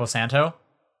you're right. Campo Santo.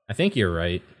 I think you're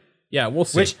right. Yeah, we'll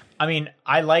see. Which I mean,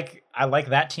 I like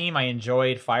that team. I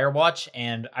enjoyed Firewatch,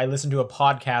 and I listened to a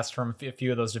podcast from a few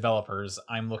of those developers.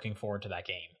 I'm looking forward to that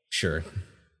game. Sure.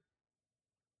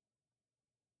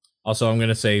 Also, I'm going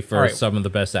to say for some of the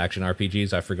best action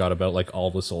RPGs, I forgot about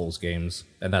all the Souls games,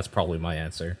 and that's probably my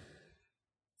answer.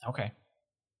 Okay.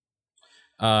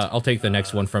 I'll take the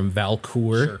next one from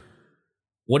Valcour. Sure.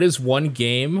 What is one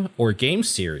game or game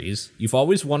series you've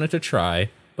always wanted to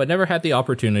try, but never had the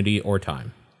opportunity or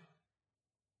time?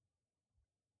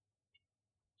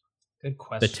 Good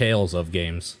question. The Tales of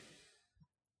games.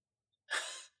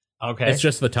 Okay. It's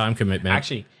just the time commitment.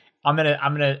 Actually, I'm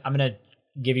gonna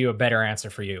give you a better answer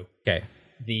for you. Okay.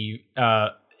 The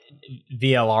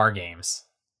VLR games.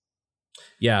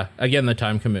 Yeah, again, the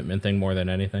time commitment thing more than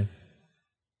anything.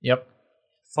 Yep.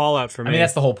 Fallout for me. I mean,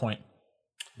 that's the whole point.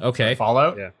 Okay.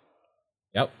 Fallout? Yeah.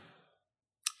 Yep.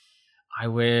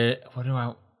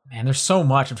 Man, there's so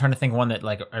much. I'm trying to think one that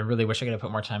I really wish I could have put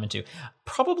more time into.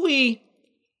 Probably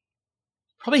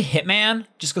Hitman,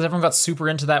 just because everyone got super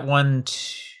into that one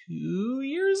 2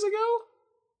 years ago.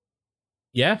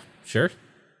 Yeah, sure.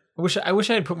 I wish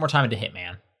I had put more time into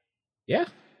Hitman. Yeah.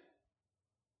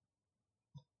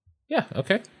 Yeah,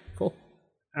 okay. Cool.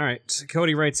 All right.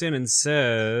 Cody writes in and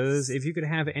says, if you could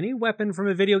have any weapon from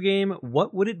a video game,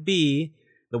 what would it be?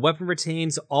 The weapon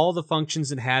retains all the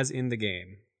functions it has in the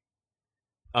game.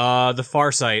 The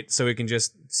Farsight, so we can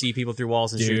just see people through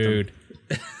walls and shoot them.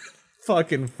 Dude.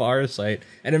 Fucking Farsight.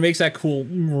 And it makes that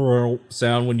cool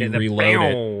sound when you reload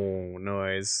it.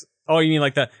 Noise. Oh, you mean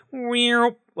like the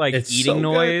like It's eating so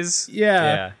noise? good.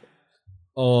 Yeah.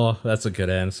 Oh, that's a good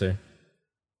answer.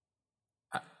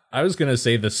 I was gonna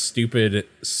say the stupid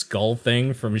skull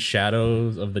thing from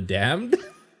Shadows of the Damned.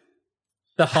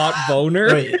 The hot boner.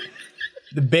 Wait,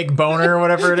 the big boner or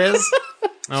whatever it is.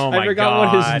 Oh my god. I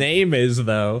forgot what his name is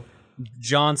though.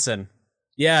 Johnson.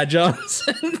 Yeah,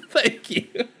 Johnson. Thank you.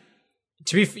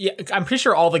 I'm pretty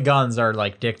sure all the guns are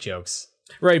like dick jokes.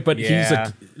 Right, but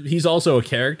Yeah. he's also a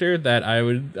character that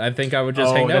I think I would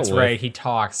just hang out that's with. right. He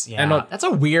talks. Yeah, And that's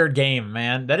a weird game,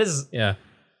 man. Yeah.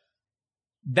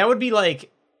 That would be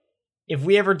like if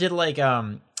we ever did like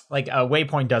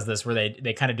Waypoint does this where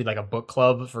they kind of do like a book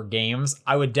club for games.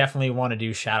 I would definitely want to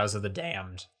do Shadows of the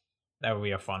Damned. That would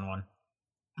be a fun one.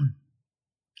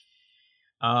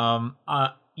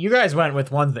 You guys went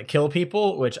with ones that kill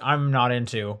people, which I'm not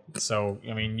into. So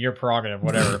I mean, your prerogative,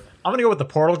 whatever. I'm gonna go with the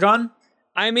portal gun.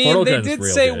 I mean, Portal they gun's did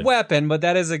real say good. weapon, but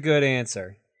that is a good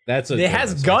answer. That's It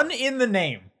has gun in the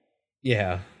name,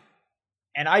 Yeah.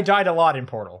 and I died a lot in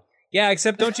Portal. Yeah,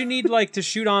 except don't you need like to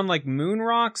shoot on like moon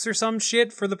rocks or some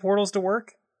shit for the portals to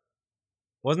work?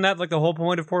 Wasn't that like the whole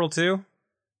point of Portal 2?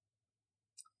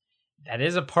 That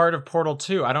is a part of Portal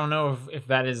 2. I don't know if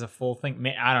that is a full thing.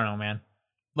 I don't know, man.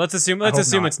 Let's assume hope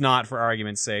not. it's not for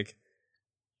argument's sake.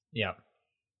 Yeah.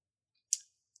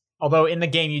 Although in the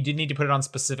game you did need to put it on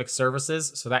specific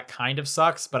services, so that kind of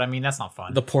sucks, but I mean that's not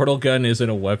fun. The portal gun isn't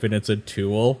a weapon, it's a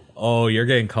tool. Oh, you're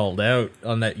getting called out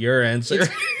on that your answer.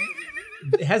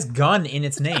 It has gun in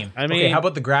its name. I mean- okay, how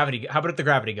about the gravity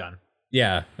gun?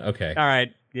 Yeah, okay. All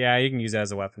right. Yeah, you can use that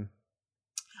as a weapon.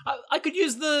 I could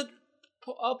use the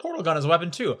portal gun as a weapon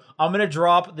too. I'm gonna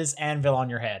drop this anvil on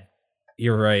your head.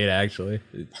 You're right, actually.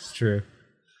 It's true.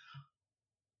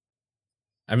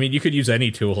 I mean, you could use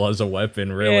any tool as a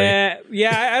weapon, really.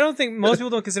 Yeah. I don't think most people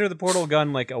don't consider the portal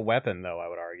gun like a weapon, though. I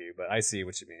would argue, but I see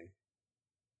what you mean.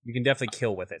 You can definitely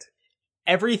kill with it.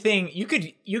 Everything you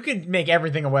could make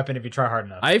everything a weapon if you try hard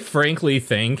enough. I frankly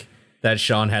think that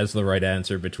Sean has the right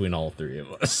answer between all three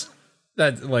of us.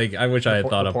 That I wish I had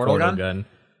thought of portal gun.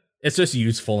 It's just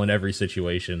useful in every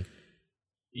situation.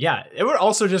 Yeah, it would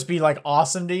also just be like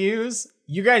awesome to use.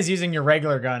 You guys using your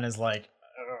regular gun is like,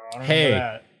 I don't Hey, know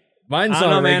that. mine's I don't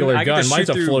not a know, man. regular I get to gun. Mine's shoot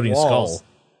a through floating walls.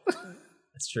 skull.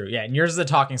 That's true. Yeah, and yours is a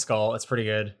talking skull. It's pretty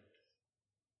good.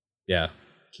 Yeah,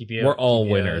 Keep you. we're all keep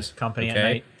you winners. Company okay? at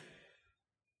night.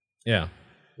 Yeah.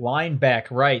 Lineback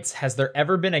writes, has there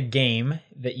ever been a game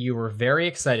that you were very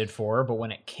excited for, but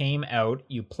when it came out,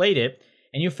 you played it,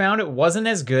 and you found it wasn't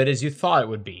as good as you thought it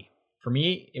would be? For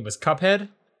me, it was Cuphead.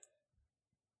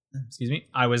 Excuse me.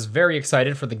 I was very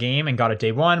excited for the game and got it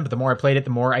day one, but the more I played it, the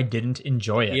more I didn't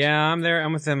enjoy it. Yeah, I'm there.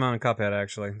 I'm with him on Cuphead,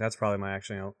 actually. That's probably my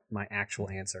actual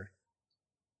answer.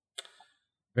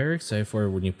 Very excited for it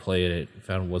when you play it. It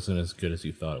found it wasn't as good as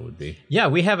you thought it would be. Yeah,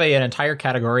 we have an entire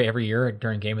category every year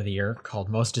during Game of the Year called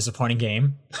Most Disappointing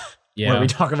Game, Yeah. where we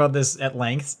talk about this at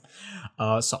length.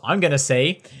 So I'm going to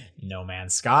say No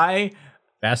Man's Sky,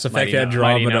 Mass Effect Mighty Number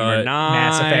Andromeda. 9.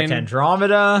 Mass Effect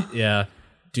Andromeda, Yeah.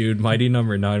 Dude, Mighty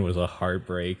Number 9 was a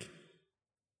heartbreak.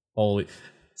 Holy.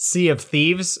 Sea of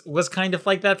Thieves was kind of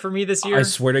like that for me this year. I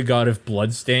swear to God, if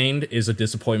Bloodstained is a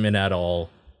disappointment at all,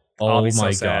 I'll oh be so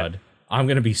my sad. God. I'm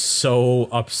going to be so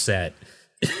upset.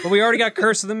 But we already got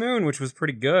Curse of the Moon, which was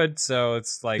pretty good, so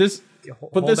it's like... This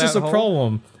is the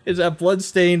problem, is that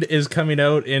Bloodstained is coming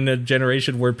out in a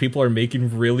generation where people are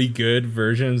making really good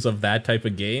versions of that type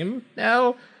of game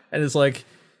now. And it's like,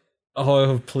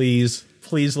 oh, please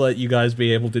let you guys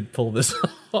be able to pull this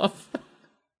off.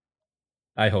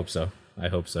 I hope so.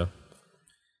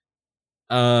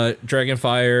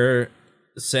 Dragonfire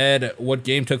said what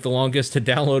game took the longest to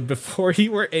download before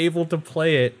you were able to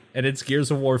play it, and it's Gears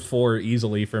of War 4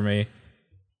 easily for me.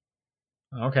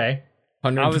 Okay.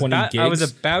 120 gigs. I was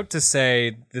about to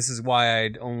say this is why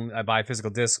I buy physical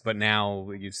disc, but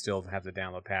now you still have to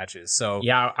download patches. So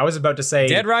Yeah, I was about to say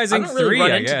Dead Rising I don't really 3,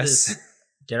 run I into guess. this.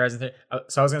 Dead Rising 3.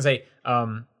 So I was going to say oh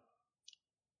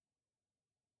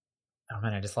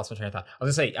man, I just lost my train of thought. I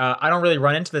was going to say I don't really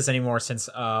run into this anymore since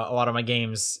a lot of my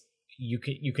games you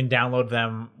can download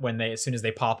them as soon as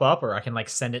they pop up, or I can like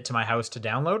send it to my house to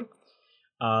download.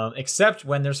 Except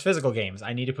when there's physical games,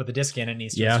 I need to put the disc in. It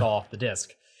needs to install off the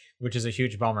disc, which is a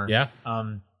huge bummer. Yeah.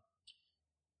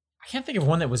 I can't think of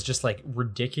one that was just like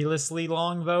ridiculously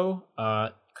long though.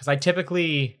 Because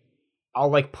I'll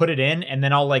like put it in and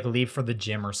then I'll like leave for the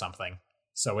gym or something.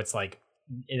 So it's like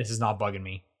this is not bugging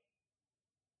me.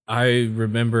 I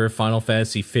remember Final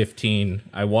Fantasy 15.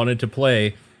 I wanted to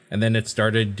play, and then it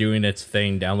started doing its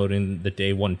thing, downloading the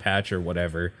day one patch or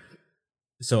whatever.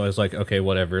 So I was like, okay,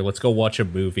 whatever. Let's go watch a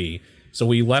movie. So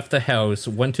we left the house,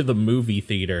 went to the movie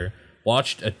theater,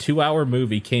 watched a 2-hour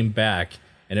movie, came back,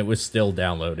 and it was still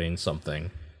downloading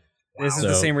something. This is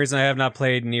the same reason I have not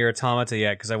played Nier Automata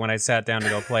yet, because when I sat down to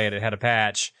go play it, it had a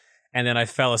patch, and then I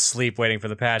fell asleep waiting for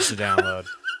the patch to download.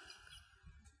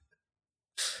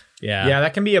 Yeah,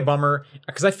 that can be a bummer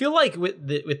because I feel like with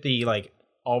the like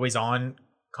always on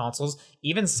consoles,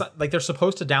 even like they're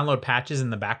supposed to download patches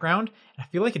in the background. And I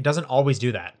feel like it doesn't always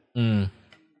do that.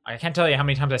 I can't tell you how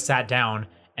many times I sat down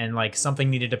and like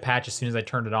something needed to patch as soon as I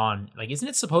turned it on. Like, isn't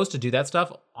it supposed to do that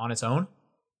stuff on its own?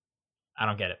 I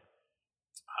don't get it.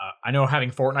 I know having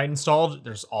Fortnite installed,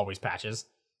 there's always patches.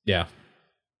 Yeah.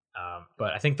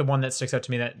 But I think the one that sticks out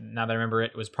to me that now that I remember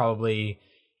it was probably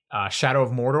Shadow of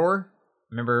Mordor.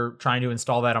 I remember trying to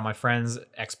install that on my friend's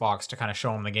Xbox to kind of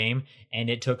show him the game, and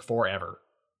it took forever.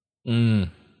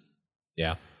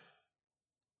 Yeah.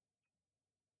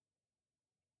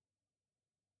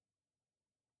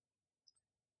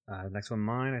 Next one,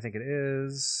 mine, I think it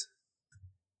is.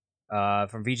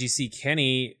 From VGC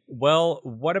Kenny. Well,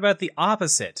 what about the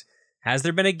opposite? Has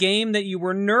there been a game that you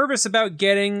were nervous about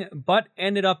getting, but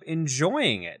ended up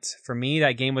enjoying it? For me,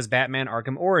 that game was Batman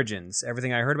Arkham Origins.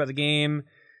 Everything I heard about the game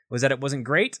was that it wasn't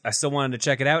great. I still wanted to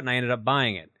check it out, and I ended up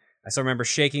buying it. I still remember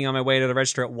shaking on my way to the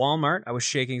register at Walmart. I was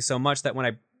shaking so much that when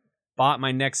I bought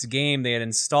my next game, they had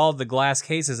installed the glass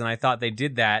cases, and I thought they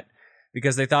did that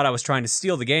because they thought I was trying to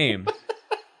steal the game.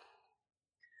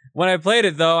 When I played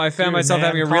it, though, I found myself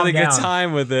having a really good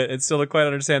time with it and still don't quite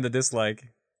understand the dislike.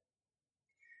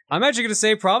 I'm actually going to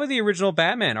say probably the original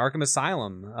Batman, Arkham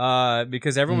Asylum,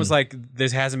 because everyone was like,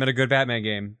 "This hasn't been a good Batman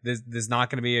game. There's not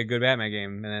going to be a good Batman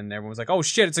game." And then everyone was like, "Oh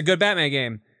shit, it's a good Batman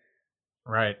game."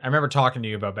 Right. I remember talking to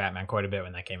you about Batman quite a bit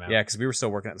when that came out. Yeah, because we were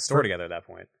still working at the store together at that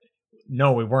point.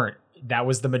 No, we weren't. That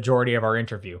was the majority of our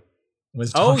interview.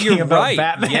 Was you're about right.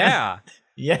 Batman. Yeah.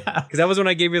 Yeah. Because that was when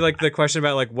I gave you like the question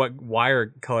about like what wire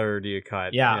color do you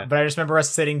cut? Yeah, but I just remember us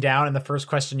sitting down and the first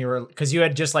question you were, because you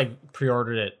had just like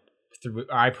pre-ordered it through,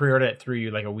 I pre-ordered it through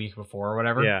you like a week before or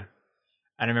whatever. Yeah.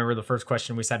 And I remember the first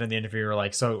question we said in the interview, we were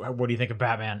like, "So what do you think of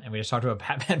Batman?" And we just talked about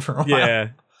Batman for a while. Yeah.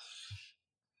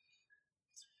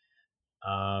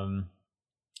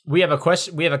 We have a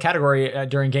question. We have a category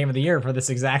during Game of the Year for this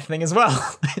exact thing as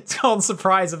well. It's called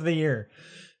Surprise of the Year.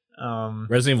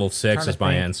 Resident Evil 6 is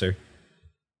my answer.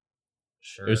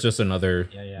 Sure. It was just another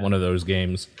one of those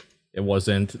games. It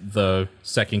wasn't the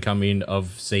second coming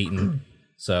of Satan.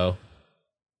 So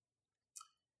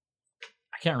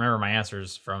I can't remember my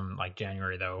answers from like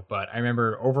January though, but I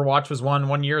remember Overwatch was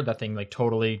one year. That thing like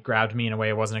totally grabbed me in a way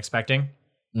I wasn't expecting.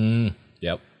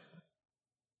 Yep.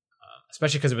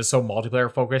 Especially because it was so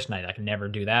multiplayer focused, and I could never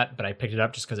do that. But I picked it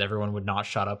up just because everyone would not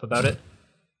shut up about it.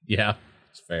 Yeah,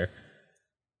 it's fair.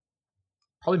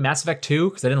 Probably Mass Effect 2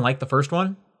 because I didn't like the first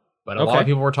one. But a lot of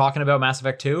people were talking about Mass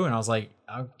Effect 2, and I was like,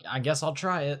 I guess I'll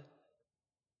try it.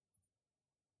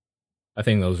 I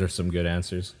think those are some good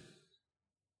answers.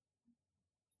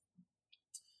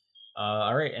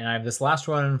 All right, and I have this last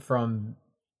one from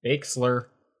Bakesler.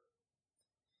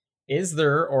 Is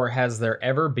there or has there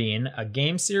ever been a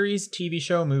game series, TV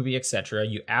show, movie, etc.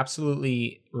 you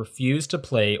absolutely refuse to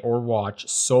play or watch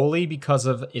solely because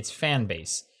of its fan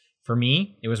base? For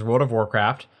me, it was World of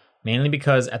Warcraft. Mainly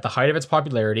because at the height of its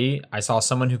popularity, I saw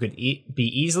someone who could be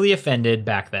easily offended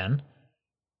back then.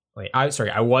 I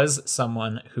was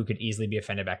someone who could easily be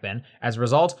offended back then. As a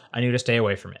result, I knew to stay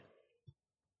away from it.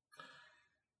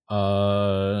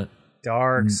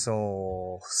 Dark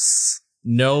Souls.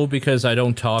 No, because I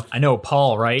don't talk. I know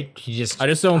Paul, right? I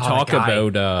just don't talk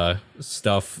about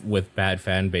stuff with bad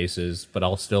fan bases, but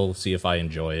I'll still see if I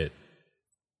enjoy it.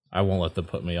 I won't let them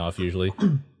put me off usually.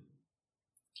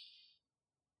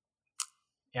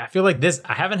 Yeah, I feel like this.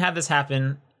 I haven't had this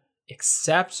happen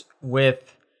except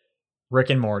with Rick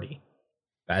and Morty.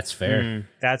 That's fair.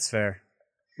 That's fair.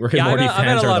 Rick and Morty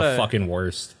fans are the fucking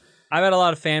worst. I've had a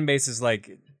lot of fan bases like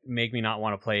make me not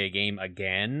want to play a game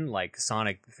again. Like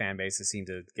Sonic fan bases seem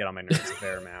to get on my nerves a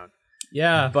fair amount.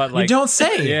 Yeah, but like, you don't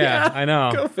say. Yeah, I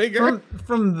know. Go figure.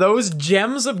 From those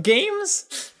gems of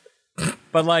games.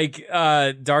 But like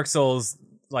Dark Souls,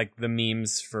 like the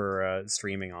memes for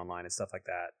streaming online and stuff like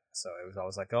that. So it was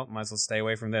always like, oh, might as well stay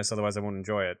away from this, otherwise I won't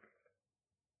enjoy it.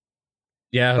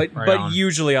 Yeah. But on.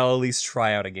 usually I'll at least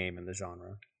try out a game in the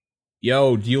genre.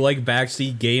 Yo, do you like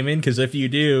backseat gaming? Because if you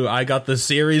do, I got the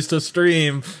series to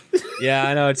stream. Yeah,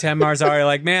 I know. Tenmar's already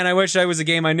like, man, I wish I was a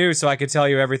game I knew so I could tell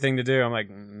you everything to do. I'm like,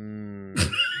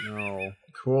 no.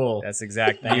 Cool. That's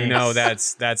exactly.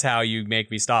 Thanks. That's how you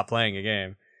make me stop playing a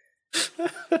game.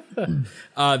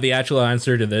 The actual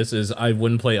answer to this is I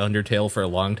wouldn't play Undertale for a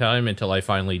long time until I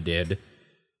finally did.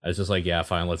 I was just like, yeah,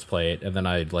 fine, let's play it. And then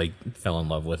I like fell in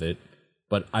love with it.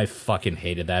 But I fucking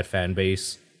hated that fan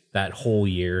base that whole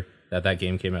year that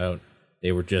game came out.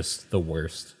 They were just the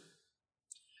worst.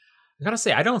 I gotta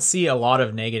say, I don't see a lot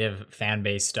of negative fan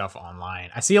base stuff online.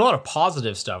 I see a lot of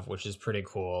positive stuff, which is pretty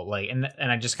cool. Like, and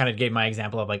I just kind of gave my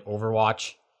example of like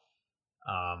Overwatch.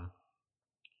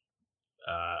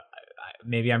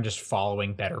 Maybe I'm just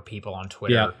following better people on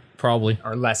Twitter. Yeah, probably.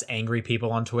 Or less angry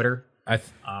people on Twitter.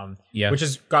 Yeah, which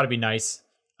has got to be nice.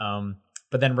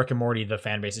 But then Rick and Morty, the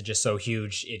fan base is just so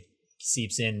huge, it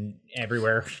seeps in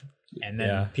everywhere. And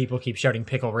then people keep shouting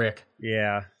Pickle Rick.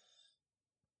 Yeah.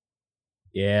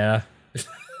 Yeah.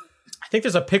 I think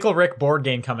there's a Pickle Rick board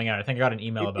game coming out. I think I got an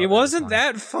email about it. It wasn't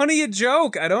that funny a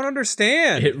joke. I don't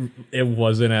understand. It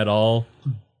wasn't at all.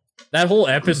 That whole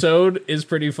episode is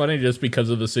pretty funny just because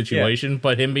of the situation,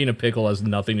 but him being a pickle has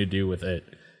nothing to do with it.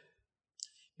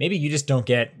 Maybe you just don't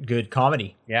get good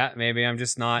comedy. Yeah, maybe I'm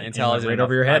just not intelligent right enough.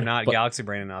 over your head. I'm not galaxy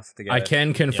brain enough to get I it.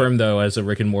 can confirm, though, as a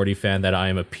Rick and Morty fan, that I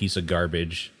am a piece of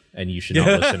garbage, and you should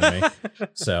not listen to me.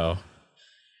 So...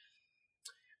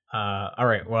 all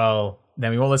right, well,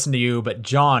 then we won't listen to you, but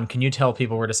John, can you tell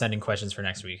people where to send in questions for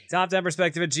next week?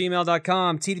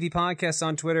 Top10perspective@gmail.com, TDP Podcast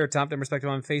on Twitter, Top10perspective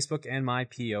on Facebook, and my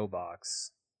P.O.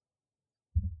 Box.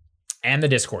 And the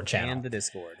Discord channel. And the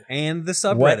Discord. And the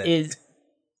subreddit. What is...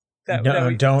 That No,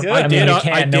 we don't. did. I mean, you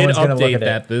can. I No did one's gonna look update at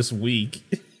that it. this week.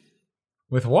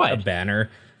 With A what?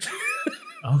 banner.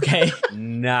 Okay.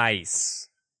 Nice.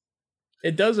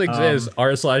 It does exist.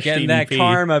 r/TDP. Getting that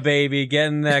karma, baby.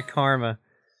 Getting that karma.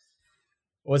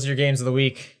 What's your games of the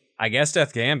week? I guess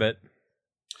Death Gambit.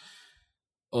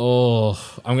 Oh,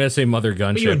 I'm going to say Mother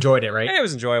Gunship. But you enjoyed it, right? It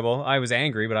was enjoyable. I was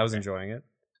angry, but I was enjoying it.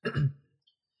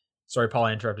 Sorry, Paul,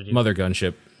 I interrupted you. Mother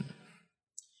Gunship.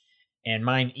 And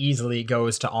mine easily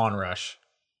goes to Onrush.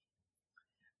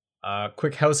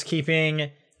 Quick housekeeping.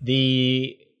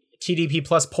 The TDP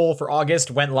Plus poll for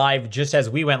August went live just as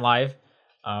we went live.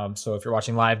 So if you're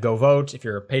watching live, go vote. If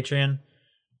you're a patron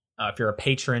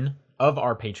of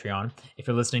our Patreon, if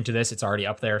you're listening to this, it's already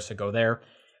up there, so go there.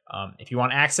 If you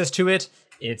want access to it,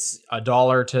 it's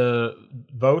 $1 to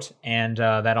vote, and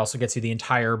that also gets you the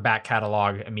entire back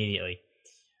catalog immediately.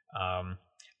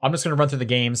 I'm just going to run through the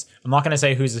games. I'm not going to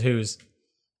say who's,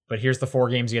 but here's the 4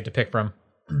 games you get to pick from.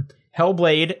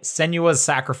 Hellblade, Senua's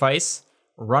Sacrifice,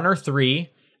 Runner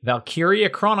 3, Valkyria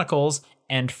Chronicles,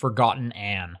 and Forgotten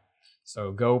Anne.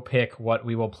 So go pick what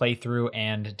we will play through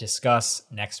and discuss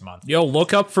next month. Yo,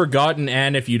 look up Forgotten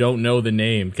Anne if you don't know the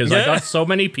name, because I got so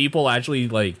many people actually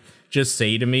like just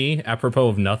say to me, apropos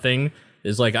of nothing,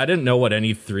 is like, I didn't know what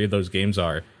any 3 of those games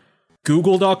are.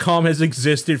 Google.com has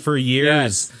existed for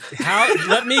years. Yes.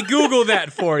 Let me Google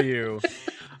that for you.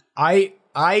 I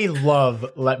love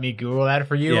Let Me Google That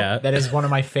for you. Yeah. That is one of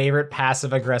my favorite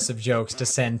passive-aggressive jokes to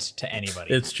send to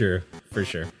anybody. It's true, for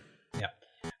sure. Yeah.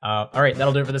 All right,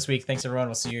 that'll do it for this week. Thanks, everyone.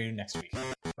 We'll see you next week.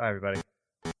 Bye, everybody.